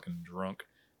am fucking drunk.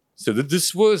 So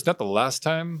this was not the last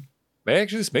time.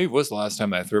 This maybe was the last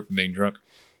time I threw up from being drunk.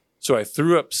 So I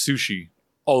threw up sushi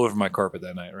all over my carpet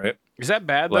that night. Right? Is that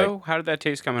bad like- though? How did that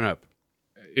taste coming up?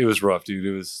 It was rough, dude.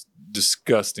 It was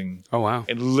disgusting. Oh wow.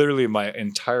 And literally my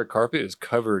entire carpet is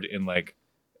covered in like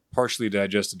partially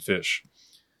digested fish.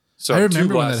 So I I'm 2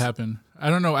 remember when that blasts- happened. I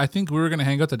don't know. I think we were gonna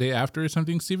hang out the day after or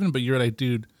something, Steven. But you're like,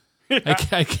 dude,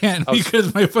 I can't I was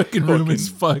because my fucking room is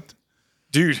fucked.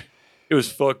 Dude, it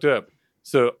was fucked up.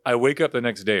 So I wake up the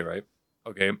next day, right?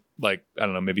 Okay, like, I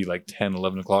don't know, maybe like 10,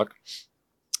 11 o'clock.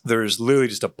 There's literally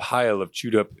just a pile of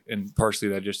chewed up and partially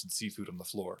digested seafood on the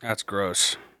floor. That's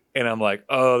gross. And I'm like,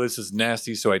 oh, this is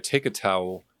nasty. So I take a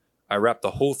towel, I wrap the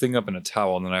whole thing up in a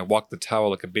towel, and then I walk the towel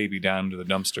like a baby down to the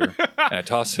dumpster, and I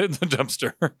toss it in the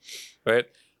dumpster, right?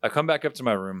 I come back up to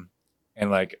my room, and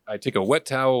like, I take a wet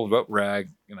towel, wet rag,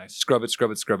 and I scrub it,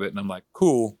 and I'm like,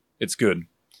 cool, it's good.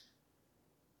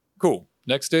 Cool.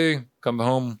 Next day, come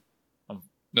home,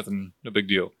 nothing, no big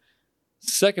deal.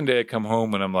 Second day, I come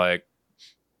home, and I'm like,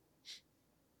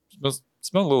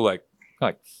 smell a little like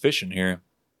fish in here.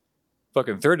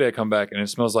 Fucking third day I come back and it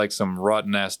smells like some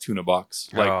rotten ass tuna box.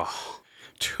 Like oh,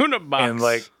 tuna box. and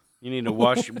like you need to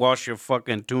wash your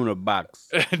fucking tuna box.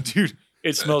 dude,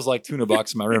 it smells like tuna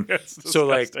box in my room. That's So,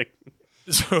 like, disgusting.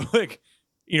 So like,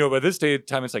 by this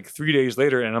time it's like 3 days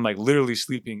later and I'm like literally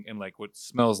sleeping in like what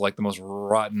smells like the most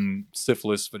rotten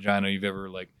syphilis vagina you've ever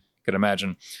like could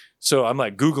imagine. So I'm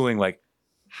like Googling like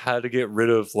how to get rid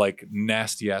of like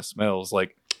nasty ass smells.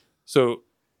 Like, so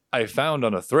I found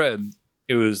on a thread,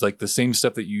 it was like the same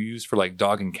stuff that you use for like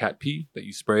dog and cat pee that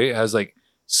you spray. It has like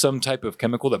some type of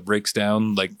chemical that breaks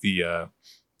down like the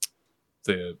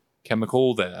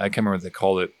chemical that I can't remember what they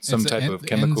call it. Some type of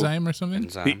chemical enzyme or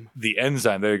something. The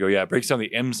enzyme. There you go. Yeah, it breaks down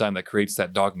the enzyme that creates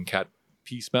that dog and cat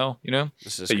pee smell. You know,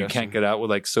 that you can't get out with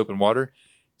like soap and water.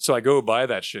 So I go buy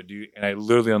that shit, dude, and I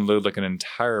literally unload like an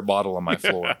entire bottle on my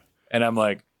floor, and I'm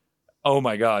like, oh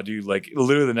my god, dude! Like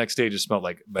literally the next day, it just smelled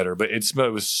like better, but it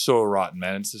was so rotten,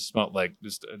 man. It just smelled like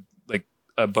like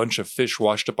a bunch of fish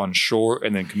washed up on shore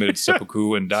and then committed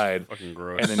seppuku and died, fucking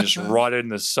gross, and then just rotted in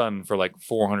the sun for like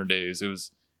 400 days. It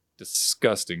was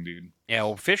disgusting, dude. Yeah,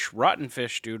 well, rotten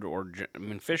fish, dude, I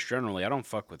mean, fish generally. I don't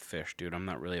fuck with fish, dude. I'm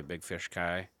not really a big fish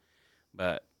guy,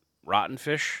 but rotten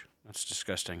fish, that's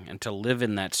disgusting. And to live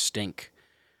in that stink,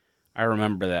 I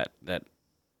remember that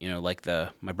like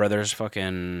my brother's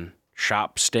fucking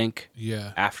shop stink.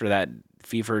 Yeah. After that,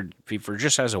 fever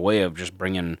just has a way of just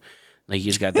bringing, like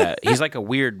he's got that. He's like a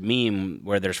weird meme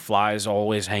where there's flies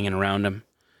always hanging around him.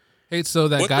 Hey, so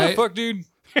that what guy. What the fuck, dude?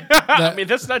 I mean,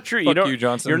 that's not true. Fuck you,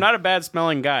 Johnson. You're not a bad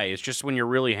smelling guy. It's just when you're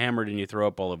really hammered and you throw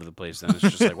up all over the place, then it's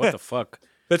just like, what the fuck?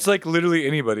 That's like literally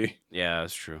anybody. Yeah,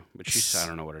 that's true. But I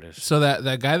don't know what it is. So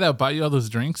that guy that bought you all those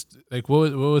drinks, like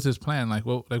what was his plan? Like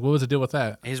what was the deal with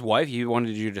that? His wife, he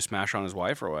wanted you to smash on his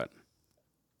wife or what?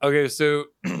 Okay, so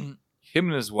him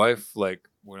and his wife like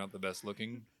were not the best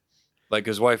looking. Like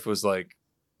his wife was like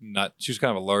she was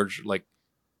kind of a large, like,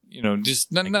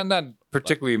 just not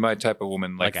particularly my type of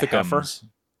woman, like a heifer.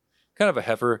 Kind of a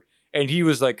heifer, and he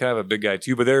was like kind of a big guy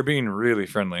too, but they were being really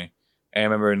friendly. And I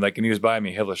remember, and he was buying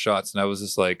me hella shots, and I was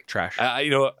just like, trash. I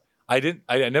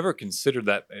never considered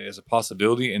that as a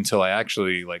possibility until I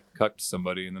actually like cucked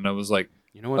somebody, and then I was like,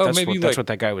 you know what? That's what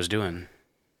that guy was doing.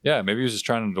 Yeah, maybe he was just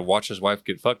trying to watch his wife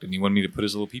get fucked, and he wanted me to put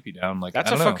his little pee-pee down. Like, that's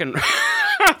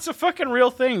that's a fucking real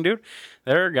thing, dude.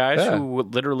 There are guys who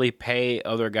would literally pay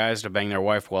other guys to bang their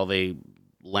wife while they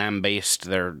lambaste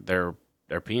their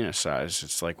penis size.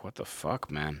 It's like, what the fuck,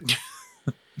 man?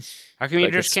 How come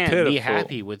you just can't be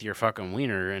happy with your fucking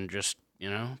wiener and just I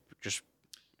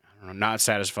don't know, not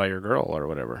satisfy your girl or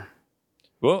whatever?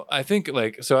 Well, I think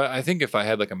I think if I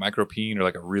had like a micropene or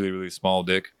like a really, really small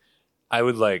dick, I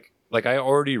would like I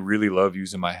already really love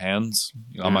using my hands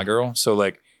on my girl. So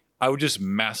like I would just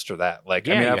master that. Like,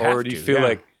 I mean, I already feel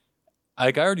like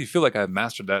I already feel like I've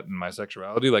mastered that in my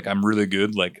sexuality. Like I'm really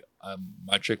good. Like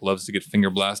my chick loves to get finger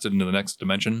blasted into the next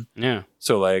dimension. Yeah.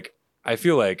 So like, I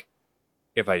feel like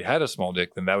if I had a small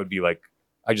dick, then that would be like,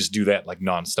 I just do that like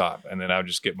nonstop. And then I would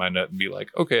just get my nut and be like,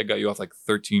 okay, I got you off like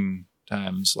 13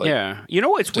 times. Like, yeah. You know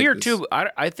what's weird too?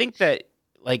 I think that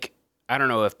like, I don't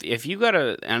know if you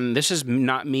gotta, and this is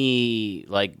not me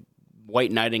like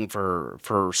white knighting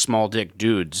for small dick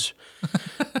dudes,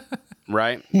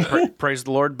 right? Praise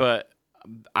the Lord. But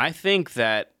I think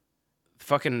that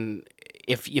fucking,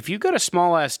 if you got a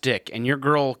small ass dick and your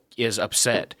girl is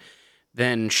upset,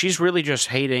 then she's really just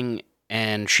hating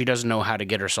and she doesn't know how to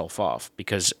get herself off,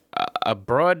 because a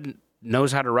broad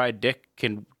knows how to ride dick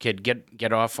can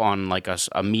get off on like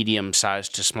a medium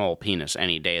sized to small penis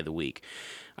any day of the week.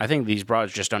 I think these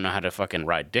broads just don't know how to fucking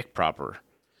ride dick proper.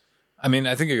 I mean,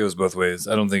 I think it goes both ways.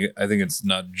 I think it's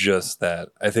not just that.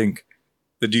 I think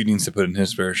the dude needs to put in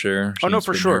his fair share. Oh, no,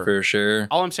 for sure. Fair share.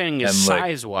 All I'm saying is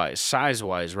size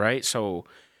wise, right? So,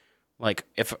 like,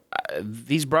 if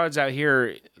these broads out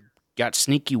here got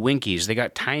sneaky winkies, they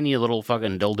got tiny little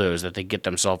fucking dildos that they get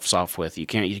themselves off with. You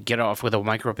get off with a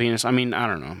micro penis. I mean, I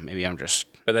don't know. Maybe I'm just.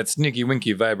 But that sneaky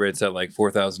winky vibrates at like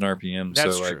 4,000 RPM.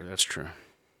 That's so, true. Like, that's true.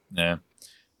 Yeah.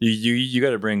 You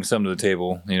got to bring some to the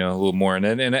table, a little more, and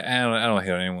I don't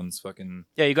hate on anyone's fucking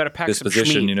you got to pack some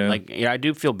schmeat. Like, I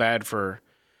do feel bad for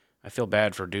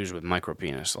dudes with micro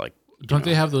penis. Like, don't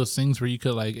they have those things where you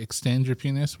could like extend your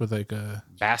penis with like a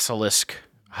basilisk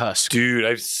husk? Dude,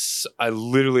 I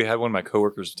literally had one of my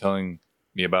coworkers telling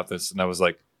me about this, and I was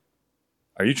like,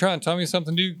 "Are you trying to tell me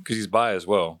something, dude?" Because he's bi as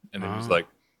well, and then he's like,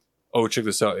 "Oh, check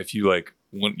this out. If you like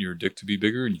want your dick to be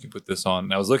bigger, and you can put this on."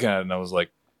 And I was looking at it, and I was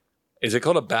like, is it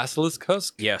called a basilisk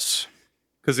husk? Yes.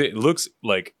 Because it looks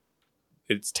like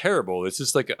it's terrible. It's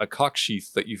just like a cock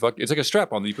sheath that you fuck. It's like a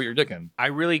strap on that you put your dick in. I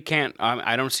really can't.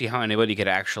 I don't see how anybody could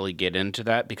actually get into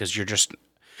that, because you're just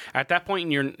at that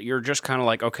point, and you're just kind of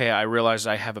like, okay, I realize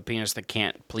I have a penis that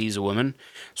can't please a woman,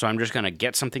 so I'm just gonna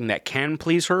get something that can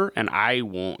please her, and I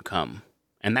won't come.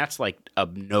 And that's like a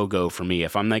no-go for me.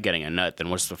 If I'm not getting a nut, then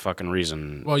what's the fucking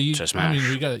reason to smash? I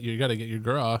mean, you gotta get your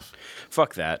girl off.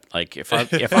 Fuck that. Like, if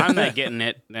I'm not getting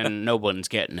it, then no one's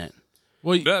getting it.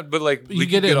 Well, but like you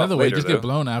get it another way. Just get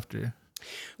blown after.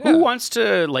 Who wants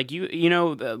to like you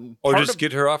know or just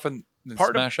get her off and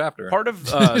smash after. Part of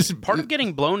part of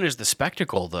getting blown is the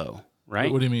spectacle, though,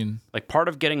 right? What do you mean? Like part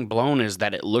of getting blown is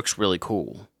that it looks really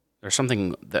cool. There's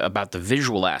something about the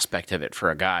visual aspect of it for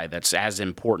a guy that's as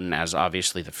important as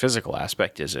obviously the physical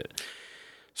aspect is it.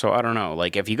 So I don't know.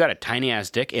 Like if you got a tiny ass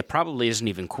dick, it probably isn't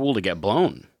even cool to get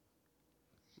blown.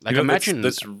 Like imagine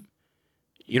that's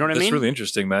you know what I mean? That's really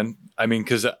interesting, man. I mean,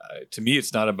 because to me,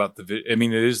 it's not about I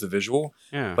mean, it is the visual,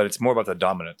 but it's more about the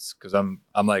dominance. Because I'm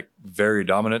like very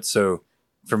dominant, so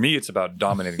for me, it's about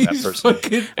dominating that person.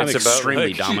 I'm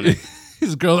extremely dominant.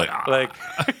 His girl like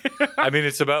I mean,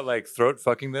 it's about like throat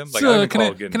fucking them. Like, so,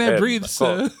 can I breathe,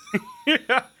 sir?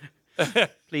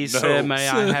 Please, sir, may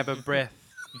I have a breath?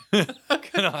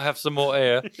 Can I have some more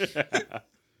air?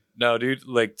 No, dude.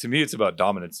 Like to me, it's about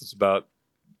dominance. It's about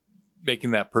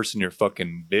making that person your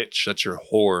fucking bitch. That's your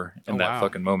whore in that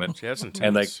fucking moment. See, that's intense.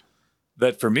 And like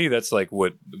that for me, that's like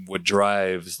what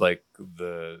drives like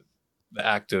the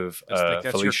act of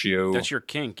fellatio. That's your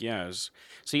kink, yeah.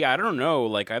 See, I don't know.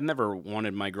 Like I've never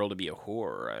wanted my girl to be a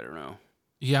whore. I don't know.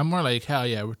 Yeah, I'm more like hell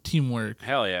yeah, we're teamwork.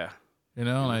 Hell yeah. You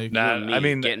know, like I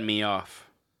mean, getting me off.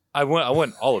 I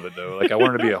want all of it though. Like I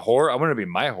want her to be a whore. I want her to be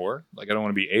my whore. Like I don't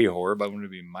want to be a whore, but I want her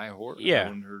to be my whore. Yeah. I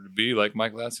want her to be like my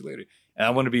classy lady. And I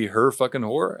want to be her fucking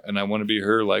whore, and I want to be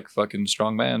her like fucking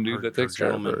strong man, dude, that takes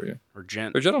care of her. Yeah. Or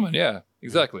gent. Or gentleman, yeah,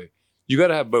 exactly. You got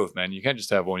to have both, man. You can't just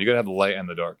have one. You got to have the light and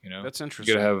the dark. You know, that's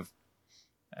interesting. You got to have.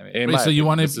 I mean, wait, so you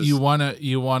want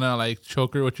to like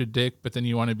choke her with your dick, but then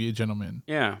you want to be a gentleman.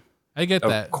 Yeah, I get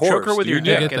that. Of course, choke her with your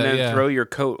dick, and then throw it. your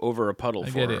coat over a puddle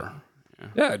for her.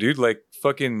 Yeah, dude, like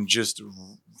fucking just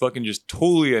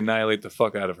totally annihilate the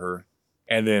fuck out of her,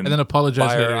 and then apologize.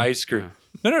 Buy her ice cream. Yeah.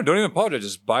 No, don't even apologize.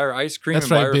 Just buy her ice cream. That's and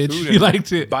buy right, her bitch. food. You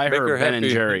liked it. Buy her Ben and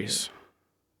Jerry's.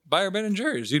 Buy her Ben and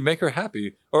Jerry's, dude. Make her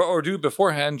happy, or do it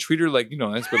beforehand. Treat her like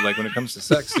nice, but like when it comes to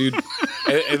sex, dude,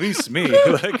 at least me,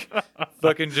 like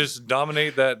fucking just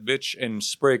dominate that bitch and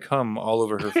spray cum all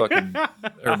over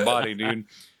her body, dude.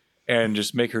 And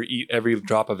just make her eat every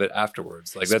drop of it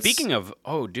afterwards. Like that's speaking of,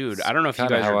 dude, I don't know if you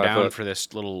guys are down for this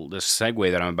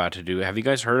segue that I'm about to do. Have you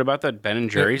guys heard about that Ben and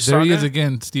Jerry's saga? There he is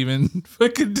again, Steven.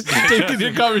 Fucking taking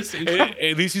your conversation.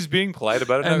 At least he's being polite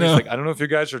about it. Now. He's like, I don't know if you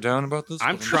guys are down about this.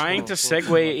 I'm trying to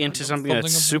segue into something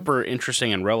that's super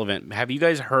interesting and relevant. Have you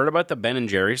guys heard about the Ben and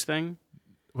Jerry's thing?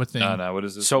 What thing? No. What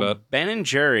is this about? So Ben and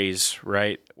Jerry's,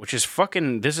 right? Which is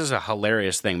this is a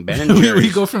hilarious thing. Ben and Jerry's. We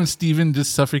go from Steven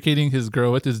just suffocating his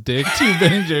girl with his dick to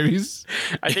Ben and Jerry's.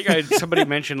 I think somebody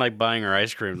mentioned like buying her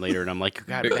ice cream later, and I'm like,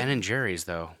 God, Ben and Jerry's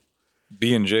though.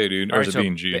 B&J, dude, or is it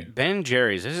B&G? Ben and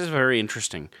Jerry's. This is very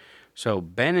interesting. So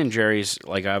Ben and Jerry's,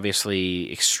 like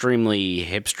obviously extremely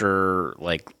hipster,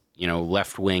 like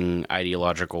left wing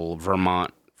ideological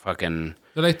Vermont fucking.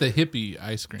 They're like the hippie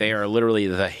ice cream. They are literally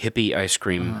the hippie ice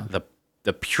cream,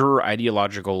 the pure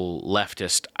ideological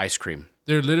leftist ice cream.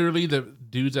 They're literally the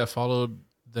dudes that followed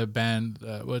the band.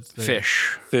 What's the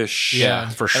Fish? Yeah,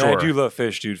 for sure. And I do love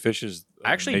Fish, dude. Fish is.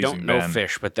 I actually don't know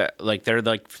Fish, but they're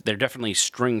definitely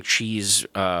string cheese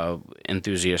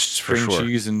enthusiasts for sure. String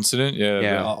cheese incident,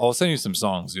 yeah. I'll send you some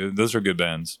songs. Yeah, those are good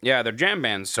bands. Yeah, they're jam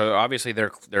bands. So obviously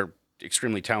they're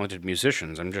extremely talented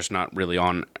musicians. I'm just not really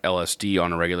on LSD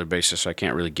on a regular basis, so I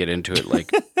can't really get into it.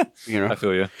 Like, I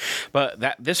feel you. But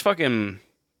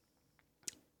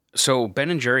so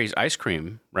Ben and Jerry's ice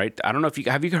cream, right? I don't know if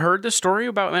have you heard the story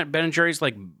about Ben and Jerry's?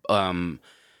 Like,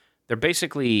 they're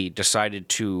basically decided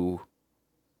to,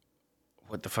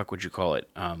 what the fuck would you call it?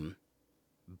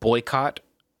 Boycott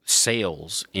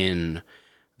sales in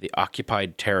the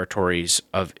occupied territories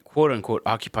of quote unquote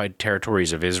occupied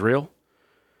territories of Israel.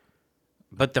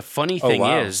 But the funny thing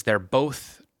is, they're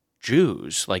both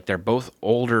Jews. Like, they're both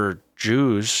older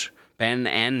Jews. Ben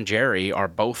and Jerry are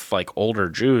both, like, older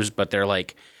Jews, but they're,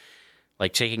 like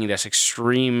taking this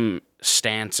extreme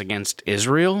stance against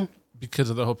Israel. Because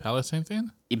of the whole Palestine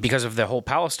thing? Because of the whole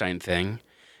Palestine thing.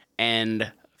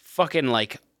 And fucking,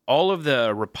 like, all of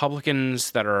the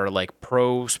Republicans that are, like,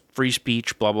 pro-free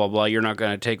speech, blah, blah, blah, you're not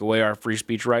going to take away our free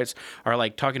speech rights, are,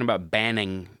 like, talking about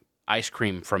banning ice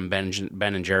cream from Ben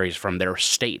and Jerry's from their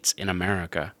states in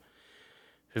America.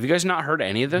 Have you guys not heard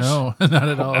any of this? No, not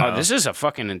at all. This is a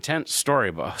fucking intense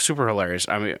story, but super hilarious.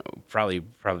 I mean, probably,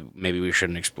 maybe we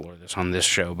shouldn't explore this on this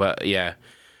show, but yeah,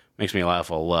 makes me laugh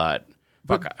a lot.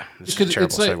 Fuck, this is a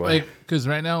terrible segue. Because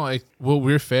right now, like, what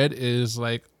we're fed is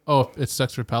like, oh, it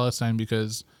sucks for Palestine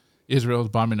because Israel's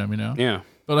bombing them, Yeah.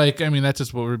 But like, I mean, that's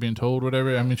just what we're being told,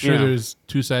 whatever. I mean, sure, there's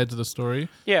two sides of the story.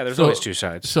 Yeah, there's always two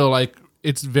sides. So like,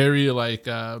 it's very like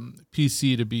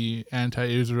PC to be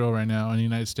anti-Israel right now in the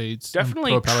United States.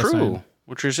 Definitely true,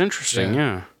 which is interesting.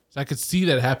 Yeah. So I could see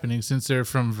that happening since they're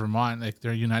from Vermont, like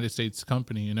they're a United States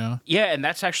company, you know? Yeah, and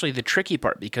that's actually the tricky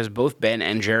part because both Ben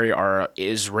and Jerry are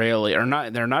Israeli, or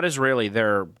not. They're not Israeli.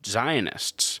 They're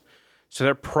Zionists, so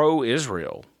they're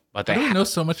pro-Israel. But I they don't know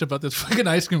so much about this fucking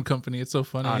ice cream company. It's so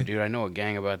funny. Oh, dude, I know a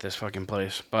gang about this fucking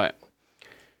place. But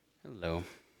hello.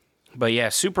 But yeah,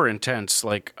 super intense.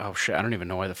 Like, oh shit, I don't even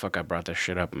know why the fuck I brought this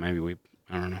shit up. Maybe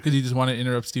I don't know. Because you just want to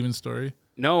interrupt Steven's story?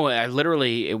 No, I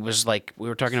literally, it was like we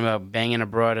were talking about banging a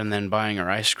broad and then buying her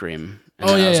ice cream. And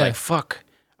Oh, I yeah, was yeah. like, fuck,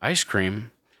 ice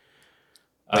cream.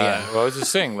 Well, I was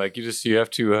just saying, like, you have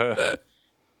to.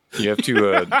 You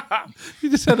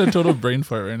just had a total brain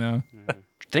fart right now.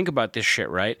 Think about this shit,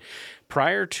 right?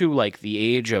 Prior to like the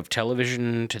age of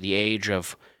television, to the age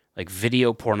of like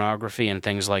video pornography and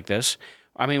things like this,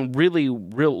 I mean, really,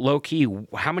 real low key,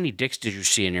 how many dicks did you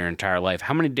see in your entire life?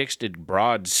 How many dicks did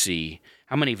broads see?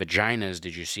 How many vaginas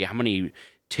did you see? How many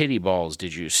titty balls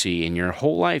did you see in your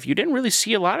whole life? You didn't really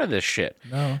see a lot of this shit.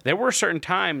 No. There were certain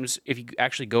times, if you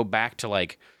actually go back to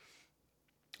like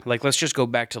let's just go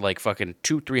back to like fucking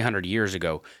 200-300 years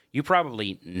ago. You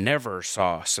probably never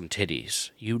saw some titties.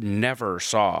 You never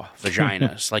saw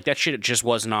vaginas. Like that shit just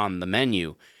wasn't on the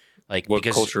menu. Like What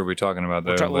culture are we talking about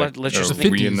there? let's just are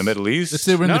think- we in the Middle East? Let's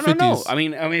say we're in the 50s. No. I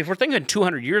mean, if we're thinking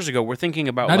 200 years ago, we're thinking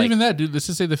about Not like, even that, dude. Let's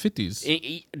just say the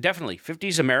 50s. Definitely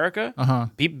 50s America. Uh-huh.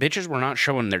 Bitches were not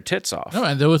showing their tits off. No,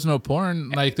 and there was no porn.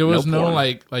 Like, there was no porn.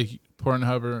 like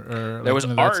Pornhub or There was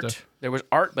none of that art. stuff. There was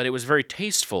art, but it was very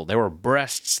tasteful. There were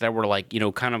breasts that were like,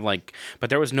 kind of like,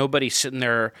 but there was nobody sitting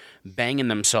there banging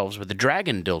themselves with a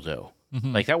dragon dildo.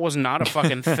 Mm-hmm. Like that was not a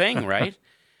fucking thing, right?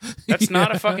 That's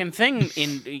not a fucking thing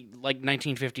in like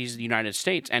 1950s United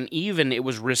States. And even it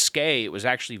was risque. It was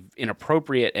actually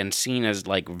inappropriate and seen as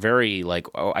like very like,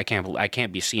 oh, I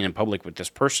can't be seen in public with this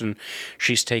person.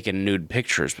 She's taken nude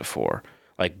pictures before,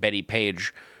 like Betty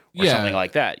Page or something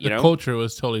like that. The culture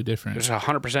was totally different. It was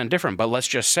 100% different. But let's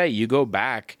just say you go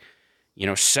back,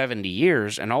 70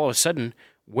 years, and all of a sudden,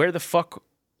 where the fuck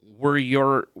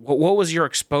were what was your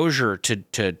exposure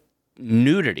to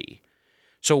nudity?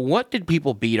 So what did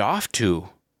people beat off to?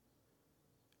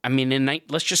 I mean,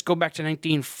 let's just go back to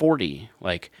 1940.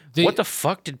 Like, what the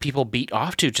fuck did people beat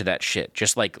off to that shit?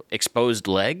 Just like exposed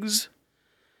legs?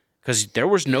 Because there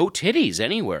was no titties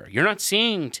anywhere. You're not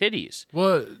seeing titties.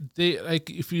 Well,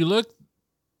 if you look,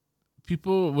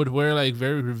 people would wear like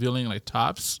very revealing like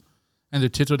tops, and their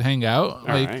tits would hang out.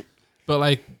 Right. But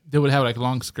like they would have like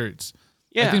long skirts.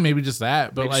 Yeah. I think maybe just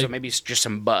that. But maybe it's just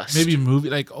some bust. maybe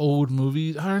old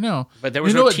movies. I don't know. But there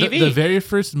was no TV. The very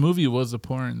first movie was a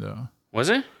porn though. Was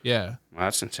it? Yeah. Well,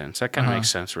 that's intense. That kind of makes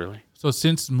sense, really. So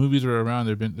since movies were around,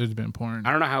 there's been porn.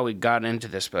 I don't know how we got into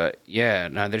this, but yeah,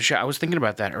 no, I was thinking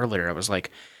about that earlier. I was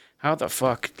like, how the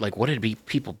fuck, like, what did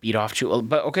people beat off to?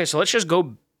 But okay, so let's just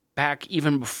go back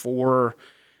even before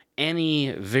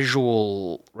any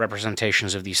visual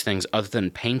representations of these things other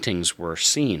than paintings were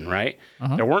seen, right?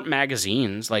 There weren't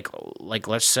magazines, like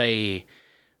let's say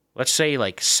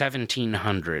like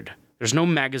 1700. There's no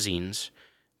magazines.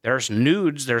 There's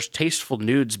nudes. There's tasteful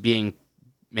nudes being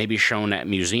maybe shown at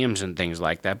museums and things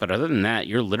like that. But other than that,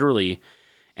 you're literally,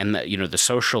 and the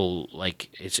social, like,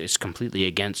 it's completely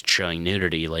against showing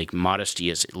nudity. Like, modesty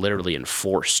is literally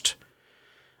enforced.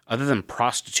 Other than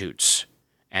prostitutes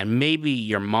and maybe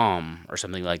your mom or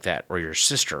something like that, or your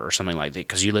sister or something like that,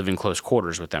 because you live in close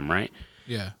quarters with them, right?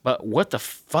 Yeah. But what the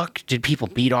fuck did people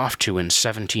beat off to in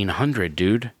 1700,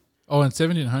 dude? Oh, in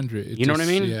 1700. You know what I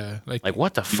mean? Yeah. Like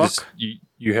what the fuck?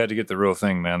 You had to get the real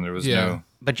thing, man. There was no.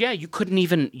 But yeah, you didn't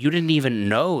even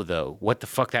know though what the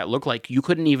fuck that looked like. You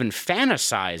couldn't even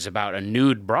fantasize about a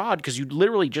nude broad because you'd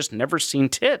literally just never seen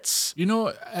tits.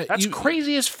 That's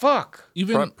crazy as fuck.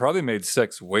 Probably made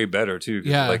sex way better too.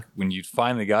 'Cause Yeah. Like when you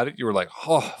finally got it, you were like,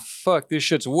 oh fuck, this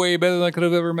shit's way better than I could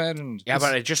have ever imagined. Yeah,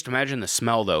 but I just imagine the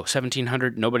smell though.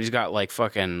 1700, nobody's got like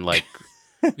fucking like.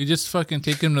 You just fucking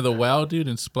take him to the well, dude,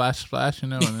 and splash,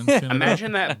 and then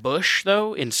Imagine that bush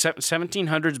though. In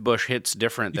 1700s, bush hits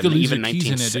different You than could lose even your keys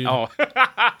 19. in it, dude.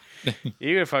 Oh,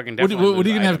 you could fucking What definitely. are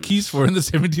you gonna have items. keys for in the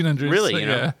 1700s? Really? Like, You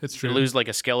know, yeah, it's true. You lose like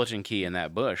a skeleton key in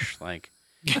that bush, like.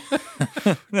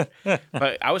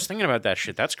 But I was thinking about that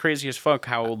shit. That's crazy as fuck.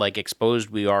 How like exposed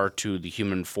we are to the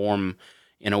human form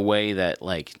in a way that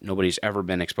like nobody's ever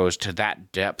been exposed to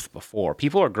that depth before.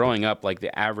 People are growing up like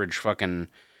the average fucking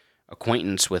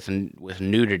acquaintance with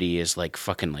nudity is like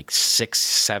fucking like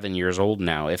 6-7 years old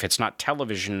now. If it's not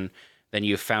television, then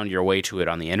you found your way to it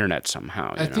on the internet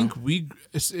somehow. I think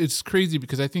it's crazy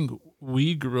because I think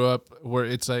we grew up where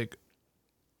it's like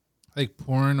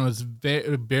porn was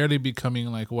barely becoming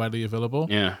like widely available.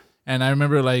 Yeah. And I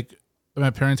remember like my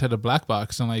parents had a black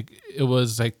box, and like it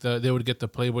was like they would get the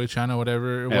Playboy channel,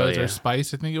 whatever it was, or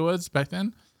Spice, I think it was back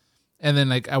then. And then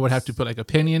like I would have to put like a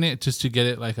penny in it just to get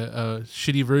it like a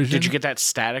shitty version. Did you get that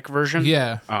static version?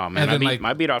 Yeah. Oh man,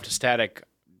 I beat off to static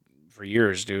for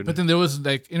years, dude. But then there was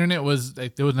like internet was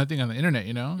like there was nothing on the internet,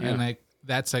 you know, Yeah. and like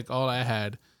that's like all I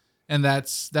had, and that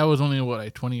was only what,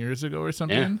 like 20 years ago or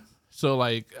something. Yeah. So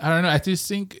like I don't know. I just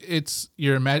think it's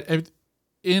in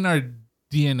our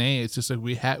DNA. It's just like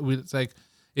it's like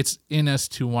it's in us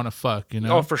to want to fuck, you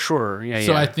know. Oh, for sure. Yeah.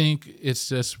 So yeah. I think it's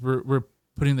just we're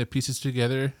putting the pieces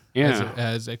together. Yeah.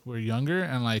 As like we're younger,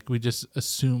 and like we just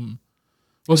assume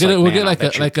I'll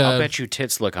bet you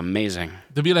tits look amazing.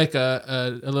 there'll be like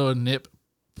a little nip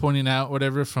pointing out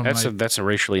whatever from That's a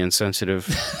racially insensitive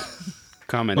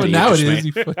comment. well, that now you it just is.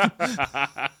 made. You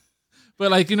fucking,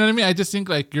 but like, you know what I mean? I just think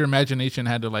like your imagination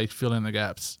had to like fill in the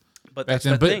gaps. But back that's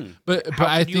then. the thing. But How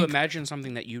I could you think imagine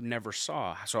something that you never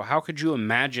saw? So how could you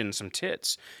imagine some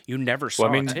tits? You never saw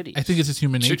titties. I think it's just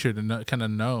human nature to kind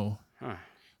of know. Huh.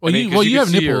 Well, I mean, you have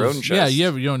see your nipples. own Yeah, chest. you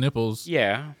have your own nipples.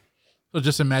 Yeah. So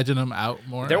just imagine them out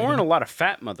more. There weren't a lot of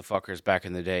fat motherfuckers back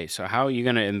in the day, so how are you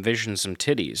going to envision some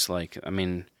titties? Like, I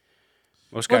mean,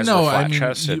 most guys are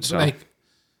flat-chested, so...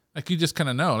 Like you just kind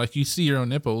of know. Like you see your own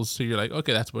nipples, so you're like,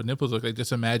 okay, that's what nipples look like.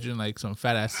 Just imagine like some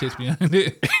fat ass tits behind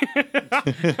it.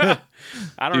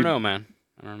 I don't know, man.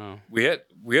 I don't know. We had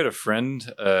a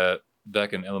friend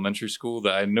back in elementary school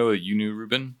that I know that you knew,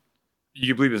 Ruben.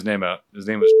 You can bleep his name out. His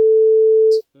name was...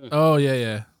 Oh,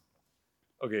 yeah.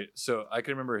 Okay, so I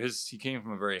can remember he came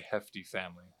from a very hefty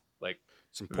family. Like,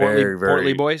 Some very, portly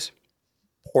very- boys?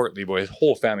 portly boy. His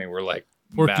whole family were like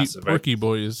massive. Right? Porky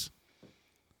boys.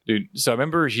 Dude, so I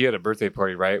remember he had a birthday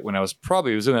party, right? When it was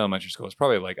in elementary school. It was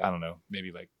probably like, I don't know,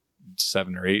 maybe like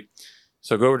 7 or 8.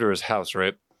 So I go over to his house,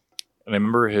 right? And I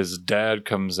remember his dad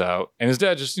comes out, and his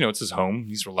dad just, it's his home.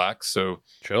 He's relaxed. So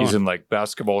he's in like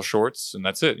basketball shorts, and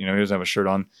that's it. He doesn't have a shirt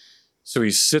on. So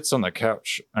he sits on the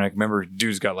couch, and I remember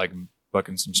dude's got like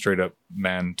fucking some straight up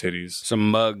man titties. Some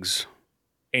mugs.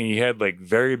 And he had like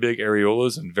very big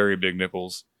areolas and very big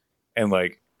nipples. And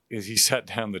like, as he sat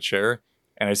down in the chair,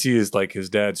 and I see his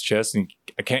dad's chest, and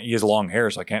he has long hair,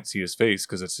 so I can't see his face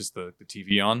because it's just the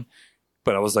TV on.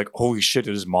 But I was like, holy shit,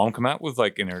 did his mom come out with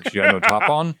like she had no top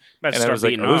on? Better And I start was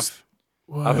like, beating are those,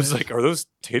 off. I was like, are those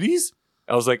titties?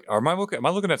 I was like, am I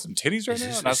looking at some titties right now?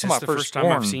 Is And that's this my the first first time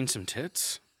I've porn. seen some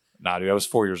tits? Nah, dude, I was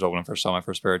 4 years old when I first saw my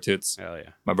first pair of tits. Hell yeah.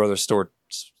 My brother stole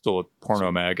a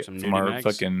porno mag some from nudie our mags?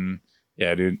 fucking,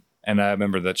 yeah, dude. And I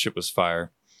remember that shit was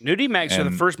fire. Nudie mags are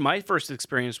And- my first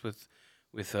experience with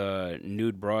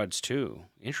nude broads too.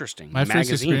 Interesting. My first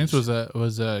experience Magazines.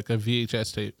 was like a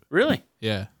VHS tape. Really?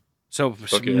 Yeah. So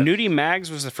Okay. nudie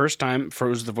mags was the first time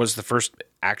was the first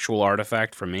actual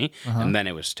artifact for me, and then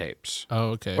it was tapes. Oh,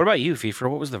 okay. What about you, Fifer?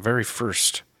 What was the very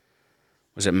first?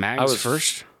 Was it mags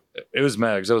first? It was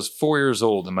mags. I was 4 years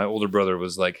old, and my older brother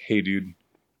was like, hey, dude,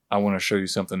 I want to show you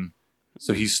something.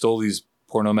 So he stole these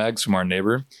porno mags from our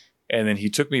neighbor, and then he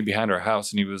took me behind our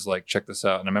house, and he was like, check this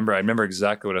out. And I remember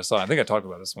exactly what I saw. I think I talked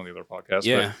about this in one of the other podcasts.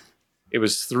 Yeah. But it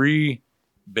was 3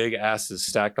 big asses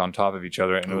stacked on top of each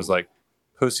other, and it was like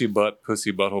pussy butt,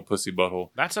 pussy butthole, pussy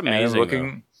butthole. That's And I amazing.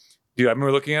 remember dude, I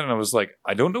remember looking at it, and I was like,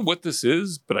 I don't know what this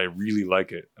is, but I really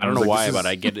like it. I don't know why, but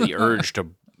I get the urge to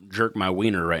jerk my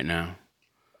wiener right now.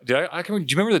 Do you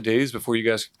remember the days before you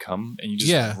guys could come and you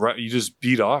just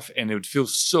beat off and it would feel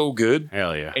so good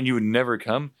Hell yeah. and you would never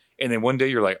come, and then one day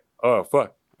you're like, oh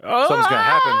fuck, something's gonna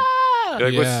happen.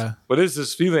 You're like, Yeah. what is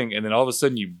this feeling? And then all of a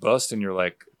sudden you bust and you're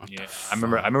like, yeah. I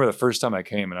remember the first time I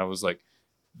came and I was like,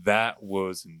 that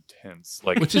was intense.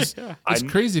 Like, Which is it's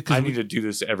crazy I because need to do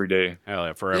this every day. Hell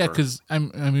yeah, forever. yeah, because I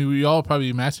mean we all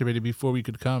probably masturbated before we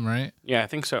could come, right? Yeah, I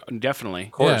think so. Definitely.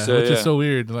 Of course, which is so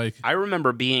weird. Like I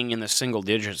remember being in the single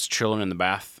digits, chilling in the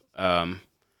bath,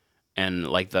 and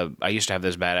like I used to have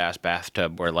this badass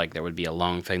bathtub where like there would be a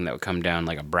long thing that would come down,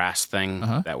 like a brass thing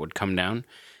that would come down,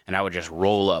 and I would just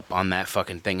roll up on that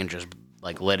fucking thing and just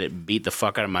like let it beat the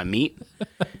fuck out of my meat.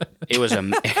 It was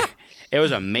it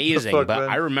was amazing, fuck, but man?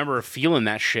 I remember feeling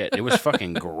that shit. It was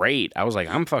fucking great. I was like,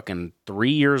 I'm fucking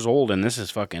 3 years old and this is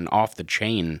fucking off the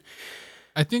chain.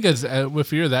 I think as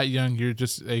if you're that young, you're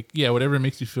just like whatever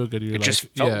makes you feel good. You're It like just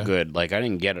felt good. Like I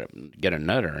didn't get a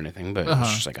nut or anything, but it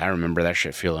was just like I remember that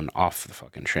shit feeling off the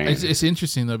fucking chain. It's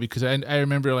interesting though because I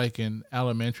remember like in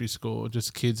elementary school,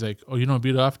 just kids like, oh, you don't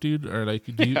beat off, dude, or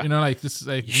like do you, like this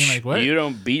like you're like what? You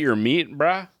don't beat your meat,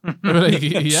 bruh? Like,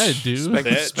 yeah, I do.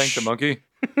 Spank the monkey.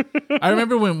 I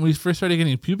remember when we first started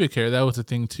getting pubic hair, that was a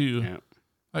thing too. Yeah.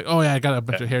 Like, oh yeah, I got a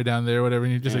bunch of hair down there, or whatever,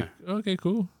 and you're just like, okay,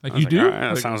 cool. Like I was you do. all right, that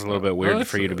Like, sounds a little bit weird oh,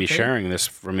 for you to be okay. sharing this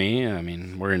for me. I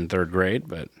mean, we're in 3rd grade,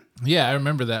 but Yeah, I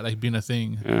remember that like being a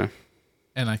thing. Yeah.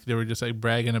 And like they were just like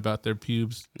bragging about their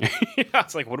pubes.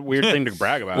 It's like, what a weird thing to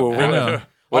brag about. Well, I know.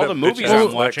 All the movies bitch-ass I'm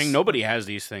flex. watching, nobody has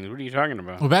these things. What are you talking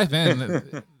about? Well, back then,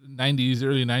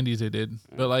 early 90s, they did.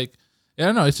 But like, I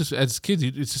don't know. It's just as kids,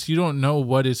 it's just you don't know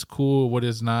what is cool, what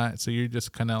is not. So you're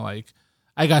just kind of like,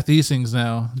 I got these things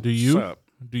now. Do you? What's up?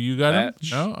 Do you got them?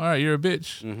 Bitch. No. All right, you're a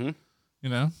bitch. Mm-hmm. You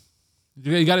know,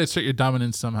 you got to assert your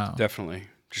dominance somehow. Definitely.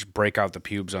 Just break out the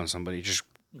pubes on somebody. Just,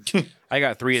 I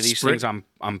got 3 of these Sprint. things.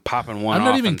 I'm popping one I'm off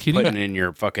not even and kidding. putting it in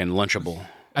your fucking Lunchable.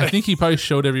 I think he probably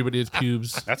showed everybody his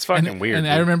pubes. That's fucking and, weird. And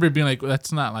dude. I remember being like, well,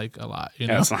 that's not like a lot. You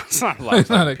know? Yeah, it's not a lot. It's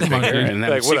not like, come on, dude. And then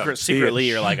Like, what up, secretly, bitch?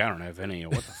 you're like, I don't have any.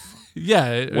 What the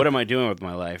Yeah. What am I doing with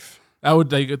my life? I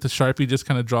would like get the Sharpie, just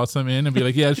kind of draw some in and be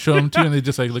like, yeah, show them to you. And they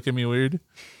just like look at me weird.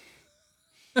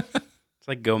 It's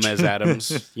like Gomez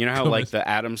Adams. You know how like Gomez. the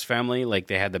Adams family, like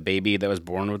they had the baby that was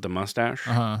born with the mustache?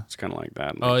 Uh-huh. It's kind of like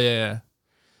that. Oh, yeah.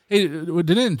 Hey,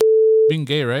 didn't being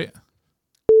gay, right?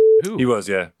 Who? He was,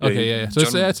 yeah. Okay, he- yeah. So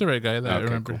John- that's the right guy that I Okay,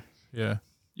 remember. cool. Yeah.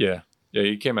 yeah.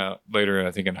 He came out later,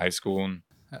 I think, in high school. And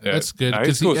yeah, That's good. High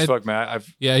 'cause school he, as fuck, man.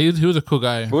 I've yeah, he was a cool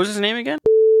guy. What was his name again?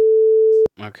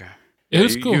 Okay. It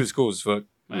was he, cool. He was cool as fuck,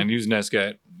 and he was a nice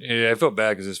guy. Yeah, I felt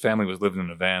bad because his family was living in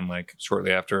a van like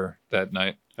shortly after that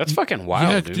night. That's fucking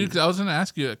wild, yeah, dude. 'cause I was gonna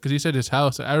ask you because he said his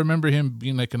house. I remember him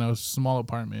being like in a small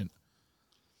apartment.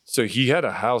 So he had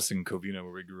a house in Covina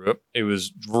where we grew up. It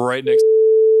was right next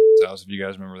to his house. If you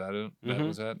guys remember that, Mhm.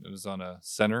 was that. It was on a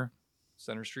Center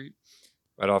Street,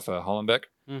 right off Hollenbeck.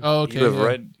 Oh, okay. He lived yeah.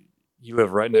 right. He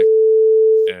lived right next,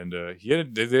 and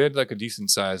they had like a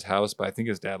decent sized house, but I think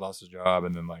his dad lost his job,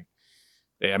 and then like,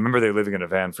 I remember they were living in a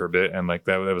van for a bit, and like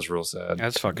that was real sad.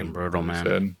 That's fucking brutal, man.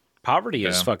 Sad. Poverty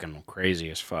is Yeah. fucking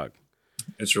crazy as fuck.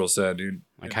 It's real sad, dude.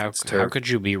 Like It's how terrible. could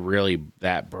you be really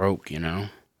that broke, you know?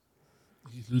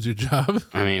 You lose your job.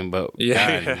 I mean, but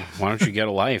Yeah. God, why don't you get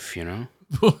a life, you know?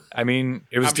 I mean,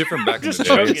 it was different back in the Just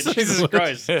joking. day. Jesus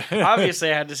Christ.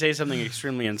 Obviously, I had to say something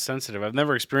extremely insensitive. I've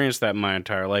never experienced that in my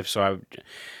entire life, so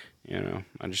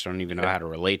I just don't even know how to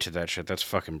relate to that shit. That's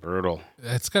fucking brutal.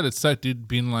 That's gotta suck, dude.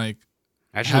 Being like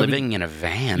Imagine Having living in a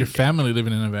van. your family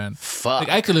living in a van. Fuck. Like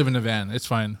I could live in a van. It's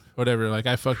fine. Whatever. Like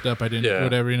I fucked up. I didn't. Yeah.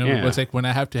 Whatever. You know. Yeah. But it's like when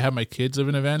I have to have my kids live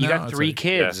in a van. You now, got it's 3 like,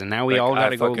 kids, yeah. and now we Like, all got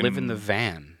to I go fucking- live in the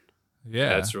van. Yeah.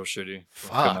 That's real shitty.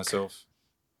 Fuck. Myself.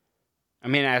 I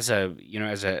mean, as a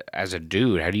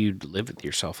dude, how do you live with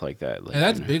yourself like that? Like, And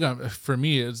that's you know? big on for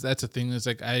me. Is that's a thing. It's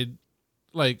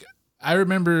like I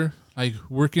remember like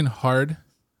working hard,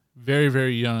 very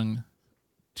very young,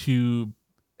 to.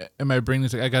 And my brain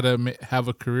is like I gotta have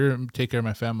a career and take care of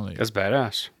my family. That's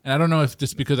badass. And I don't know if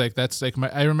just because like that's like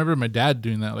I remember my dad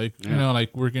doing that, like you know,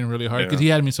 like working really hard because Yeah. he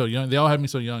had me so young. They all had me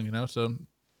so young, you know. So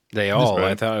They all. I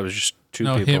right. thought it was just 2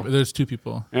 no, people. there's 2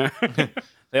 people.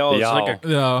 They all. It's like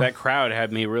Yeah. that crowd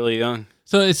had me really young.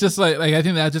 So it's just like I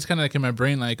think that's just kind of like in my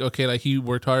brain, like okay, like he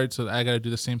worked hard, so I got to do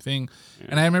the same thing.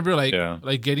 And I remember like Yeah.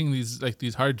 like getting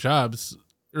these hard jobs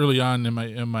early on in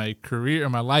my career,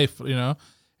 in my life, you know.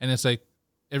 And it's like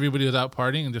everybody was out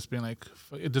partying and just being like,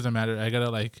 it doesn't matter. I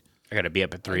gotta be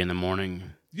up at 3 a.m.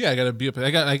 I gotta be up.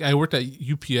 I worked at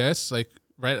UPS like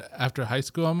right after high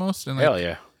school almost, and like, Hell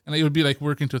yeah. and it would be like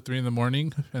working till 3 a.m,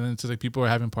 and then it's just like people are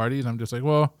having parties. I'm just like,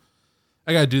 well,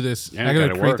 I gotta do this. Yeah, I gotta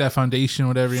gotta create work. that foundation,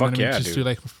 whatever. You know Fuck what I mean? yeah, Just to dude.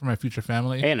 like for my future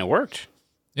family. Hey, and it worked.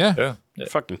 Yeah. Yeah. You're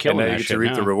fucking And killing now that you get shit to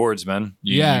reap the now. rewards, man.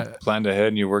 You Yeah. planned ahead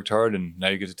and you worked hard, and now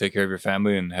you get to take care of your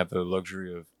family and have the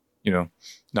luxury of,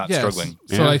 not Yeah, struggling.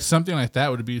 So Yeah. like something like that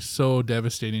would be so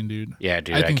devastating, dude. Yeah,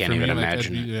 dude, I think can't for even me, like,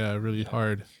 imagine. that'd be, yeah, really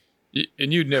hard.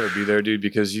 And you'd never be there, dude,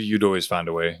 because you'd always find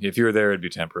a way. If you were there, it'd be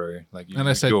temporary. Like you, And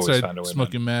I you said, always started find a way.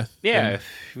 smoking meth. Yeah, and-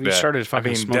 if we started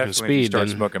fucking smoking definitely if you speed, start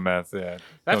then smoking meth. Yeah,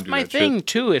 that's don't do my that thing shit.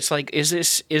 too. It's like, is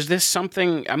this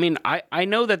something? I mean, I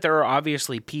know that there are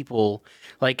obviously people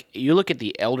like you look at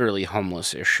the elderly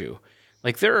homeless issue.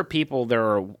 Like there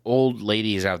are old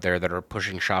ladies out there that are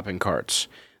pushing shopping carts.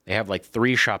 They have like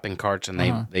 3 shopping carts, and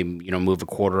they move a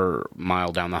quarter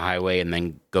mile down the highway, and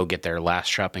then go get their last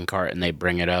shopping cart, and they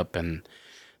bring it up, and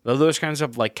those kinds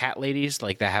of like cat ladies,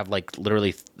 like that have like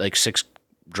literally like 6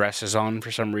 dresses on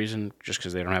for some reason, just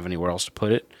because they don't have anywhere else to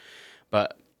put it.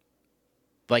 But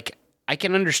like, I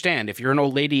can understand if you're an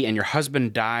old lady and your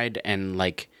husband died and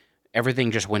like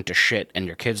everything just went to shit and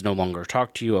your kids no longer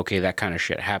talk to you. Okay, that kind of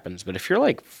shit happens. But if you're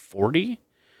like 40,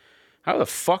 how the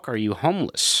fuck are you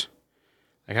homeless?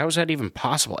 Like, how is that even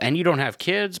possible? And you don't have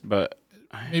kids, but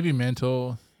maybe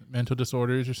mental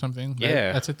disorders or something.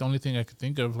 Yeah. That's like the only thing I could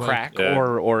think of. Like, crack Yeah.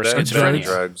 or That- schizophrenia.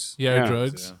 drugs. Yeah, Yeah.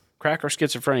 drugs. Yeah. Crack or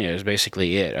schizophrenia is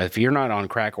basically it. If you're not on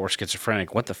crack or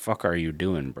schizophrenic, what the fuck are you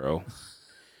doing, bro?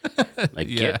 Like,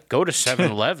 Yeah. go to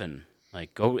 7-Eleven.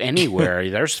 Like, go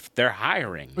anywhere. They're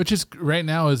hiring. Which is right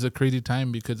now is a crazy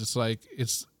time because it's like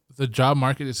the job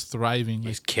market is thriving.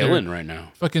 He's Like, killing they're right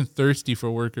now. fucking thirsty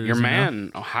for workers. Your you know?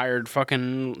 man hired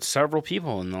fucking several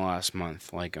people in the last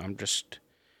month. Like, I'm just...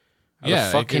 How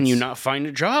the fuck can you not find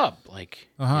a job? Like,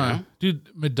 you know? Dude,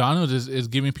 McDonald's is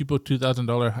giving people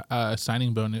 $2,000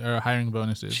 signing bonus or hiring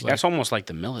bonuses. That's almost like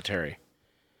the military.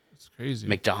 It's crazy.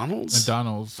 McDonald's?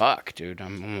 Fuck, dude.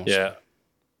 I'm almost... Yeah,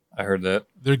 I heard that.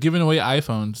 They're giving away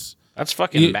iPhones. That's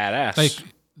fucking badass. Like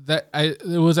that.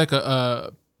 It was like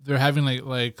they're having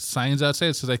like signs outside.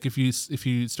 It says like if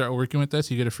you start working with us,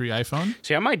 you get a free iPhone.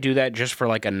 See, I might do that just for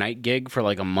like a night gig for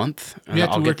like a month, and You have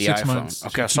to I'll work get the 6 iPhone. months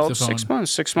Okay, to so keep the 6 phone.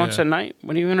 months. 6 months at night.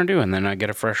 What are you gonna do? And then I get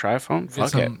a fresh iPhone. Get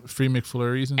Fuck it. some free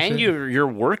McFlurries and And shit. you're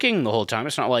working the whole time.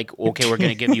 It's not like, okay, we're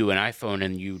gonna give you an iPhone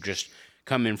and you just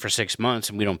come in for 6 months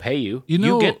and we don't pay you. You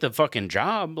know- you get the fucking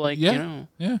job, like Yeah. you know.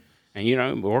 Yeah.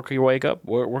 And work your way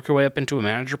up into a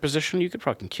manager position. You could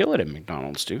fucking kill it at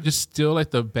McDonald's, dude. Just steal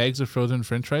like the bags of frozen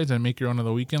French fries and make your own on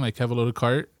the weekend. Like have a little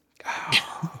cart.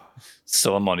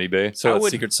 Sell them on eBay. I So it's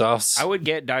would- secret sauce. I would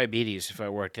get diabetes if I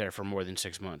worked there for more than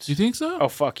 6 months. Do you think so? Oh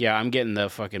fuck yeah! I'm getting the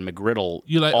fucking McGriddle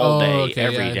You like- all oh, day, okay,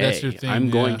 every yeah, day. that's your thing, I'm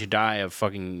going yeah. to die of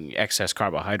fucking excess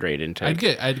carbohydrate intake.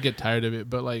 I'd get tired of it,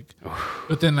 but like,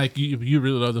 but then like you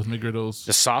really love those McGriddles.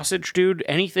 The sausage, dude.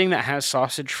 Anything that has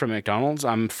sausage from McDonald's,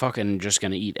 I'm fucking just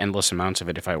gonna eat endless amounts of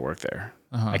it if I work there.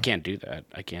 I can't do that.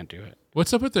 I can't do it.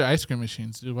 What's up with their ice cream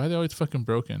machines, dude? Why are they always fucking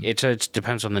broken? It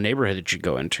depends on the neighborhood that you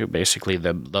go into. Basically,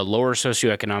 the lower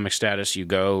socioeconomic status you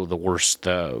go, the worse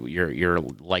your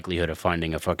likelihood of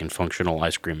finding a fucking functional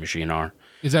ice cream machine are.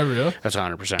 Is that real? That's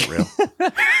 100% real.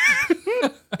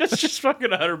 That's just fucking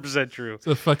 100% true. It's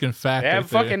a fucking fact. They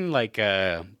have right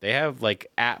there. fucking they have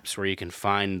like apps where you can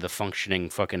find the functioning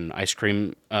fucking ice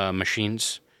cream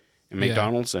machines in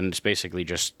McDonald's, and it's basically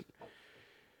just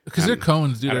Because their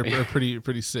cones, dude, are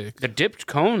pretty sick. the dipped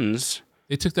cones.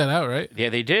 They took that out, right? Yeah,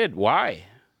 they did. Why?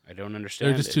 I don't understand.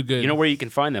 They're just too good. You know where you can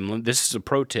find them? This is a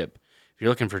pro tip. If you're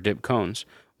looking for dipped cones,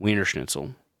 Wiener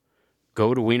Schnitzel.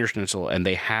 Go to Wiener Schnitzel, and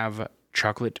they have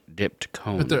chocolate dipped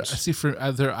cones.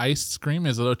 But their ice cream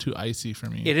is a little too icy for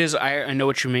me. It is. I know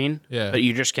what you mean. Yeah. But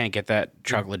you just can't get that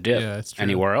chocolate dip Yeah, it's true.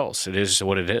 anywhere else. It is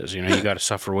what it is. You know, you got to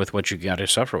suffer with what you got to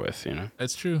suffer with. You know.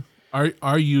 That's true.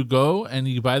 Are you go and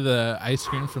you buy the ice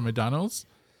cream from McDonald's,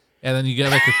 and then you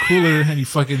get like a cooler and you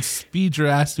fucking speed your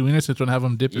ass to Wiener Schnitzel and have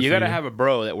them dip it. You got got to have a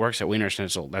bro that works at Wiener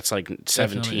Schnitzel. That's like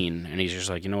 17, and he's just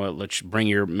like, you know what? Let's bring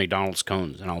your McDonald's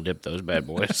cones, and I'll dip those bad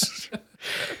boys.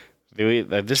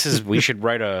 We should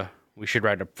write a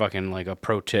fucking like a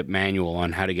pro tip manual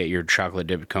on how to get your chocolate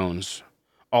dipped cones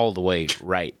all the way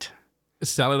right.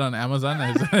 Sell it on Amazon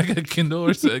as like a Kindle or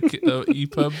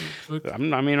EPUB book. I'm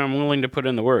willing to put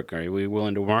in the work. Are we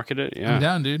willing to market it? Yeah, I'm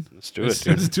down, dude. Let's do it,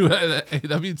 dude. Let's do it. Hey,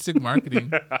 that'd be sick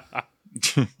marketing.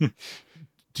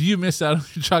 Do you miss out on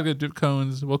your chocolate dip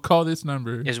cones? We'll call this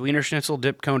number. Is Wiener Schnitzel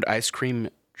dip coned ice cream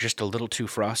just a little too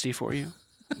frosty for you?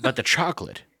 But the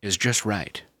chocolate is just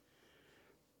right.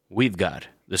 We've got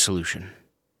the solution.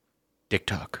 Dick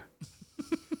Talk.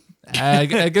 I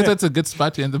guess that's a good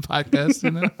spot to end the podcast.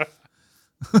 You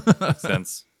know?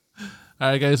 Sense. All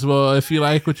right, guys. Well, if you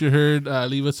like what you heard,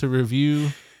 leave us a review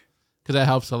because that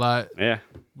helps a lot. Yeah.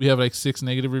 We have like 6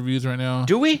 negative reviews right now.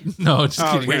 Do we? No, just Oh,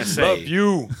 I was kidding. gonna say. Love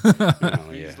you.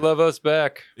 Oh, yeah. Love us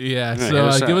back. Yeah, Yeah, so hit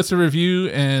us give up. us a review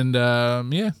and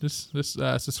just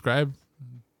subscribe.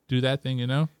 Do that thing, you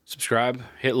know. Subscribe,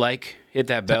 hit like, hit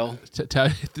that bell.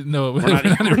 No, We're not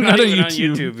even on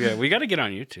YouTube. Yeah, we got to get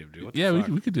on YouTube, dude. What the Yeah, fuck?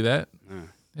 we could do that.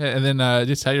 Yeah, and then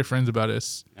just tell your friends about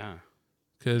us Yeah. Yeah.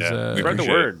 because Spread the appreciate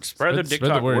word. Spread the Spread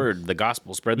TikTok the word. word. The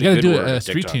gospel. Spread we the gotta good do word. a of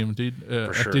street TikTok. team, dude.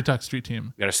 A sure. TikTok street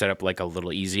team. We got to set up like a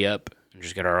little easy up and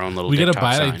just get our own little We gotta TikTok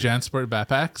buy sign. like JanSport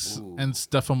backpacks and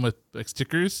stuff them with like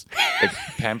stickers. Like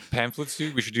pamphlets,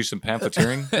 dude. We should do some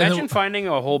pamphleteering. Imagine finding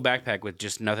a whole backpack with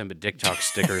just nothing but TikTok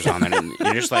stickers on it. And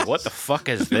you're just like, what the fuck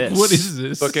is this? What is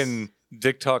this? Fucking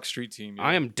TikTok street team.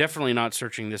 I am definitely not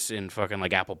searching this in fucking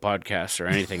like Apple Podcasts or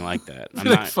anything like that. I'm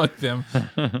Like, not. fuck them.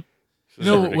 This is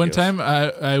No, one ridiculous. time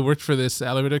I worked for this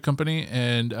elevator company,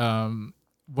 and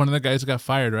one of the guys got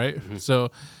fired, right? Mm-hmm.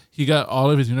 So he got all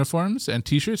of his uniforms and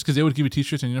T-shirts because they would give you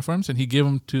T-shirts and uniforms, and he gave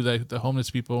them to the homeless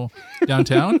people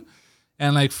downtown.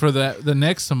 And like for the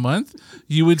next month,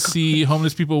 you would see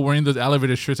homeless people wearing those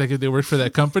elevator shirts like if they worked for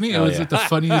that company. It was like the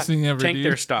funniest thing ever, Tank dude.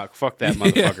 their stock. Fuck that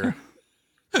motherfucker.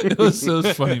 It was so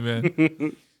funny,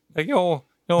 man. Like, yo,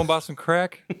 no one bought some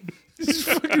crack? He's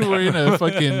fucking wearing a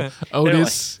fucking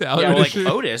Otis Yeah, elevator like shirt.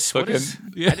 Otis. What is?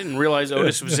 Yeah. I didn't realize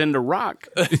Otis was into rock.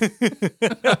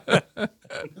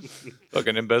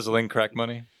 Fucking embezzling crack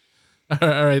money.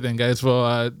 All right then, guys.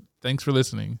 Well, Thanks for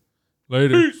listening.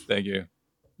 Later. Thank you.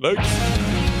 Like.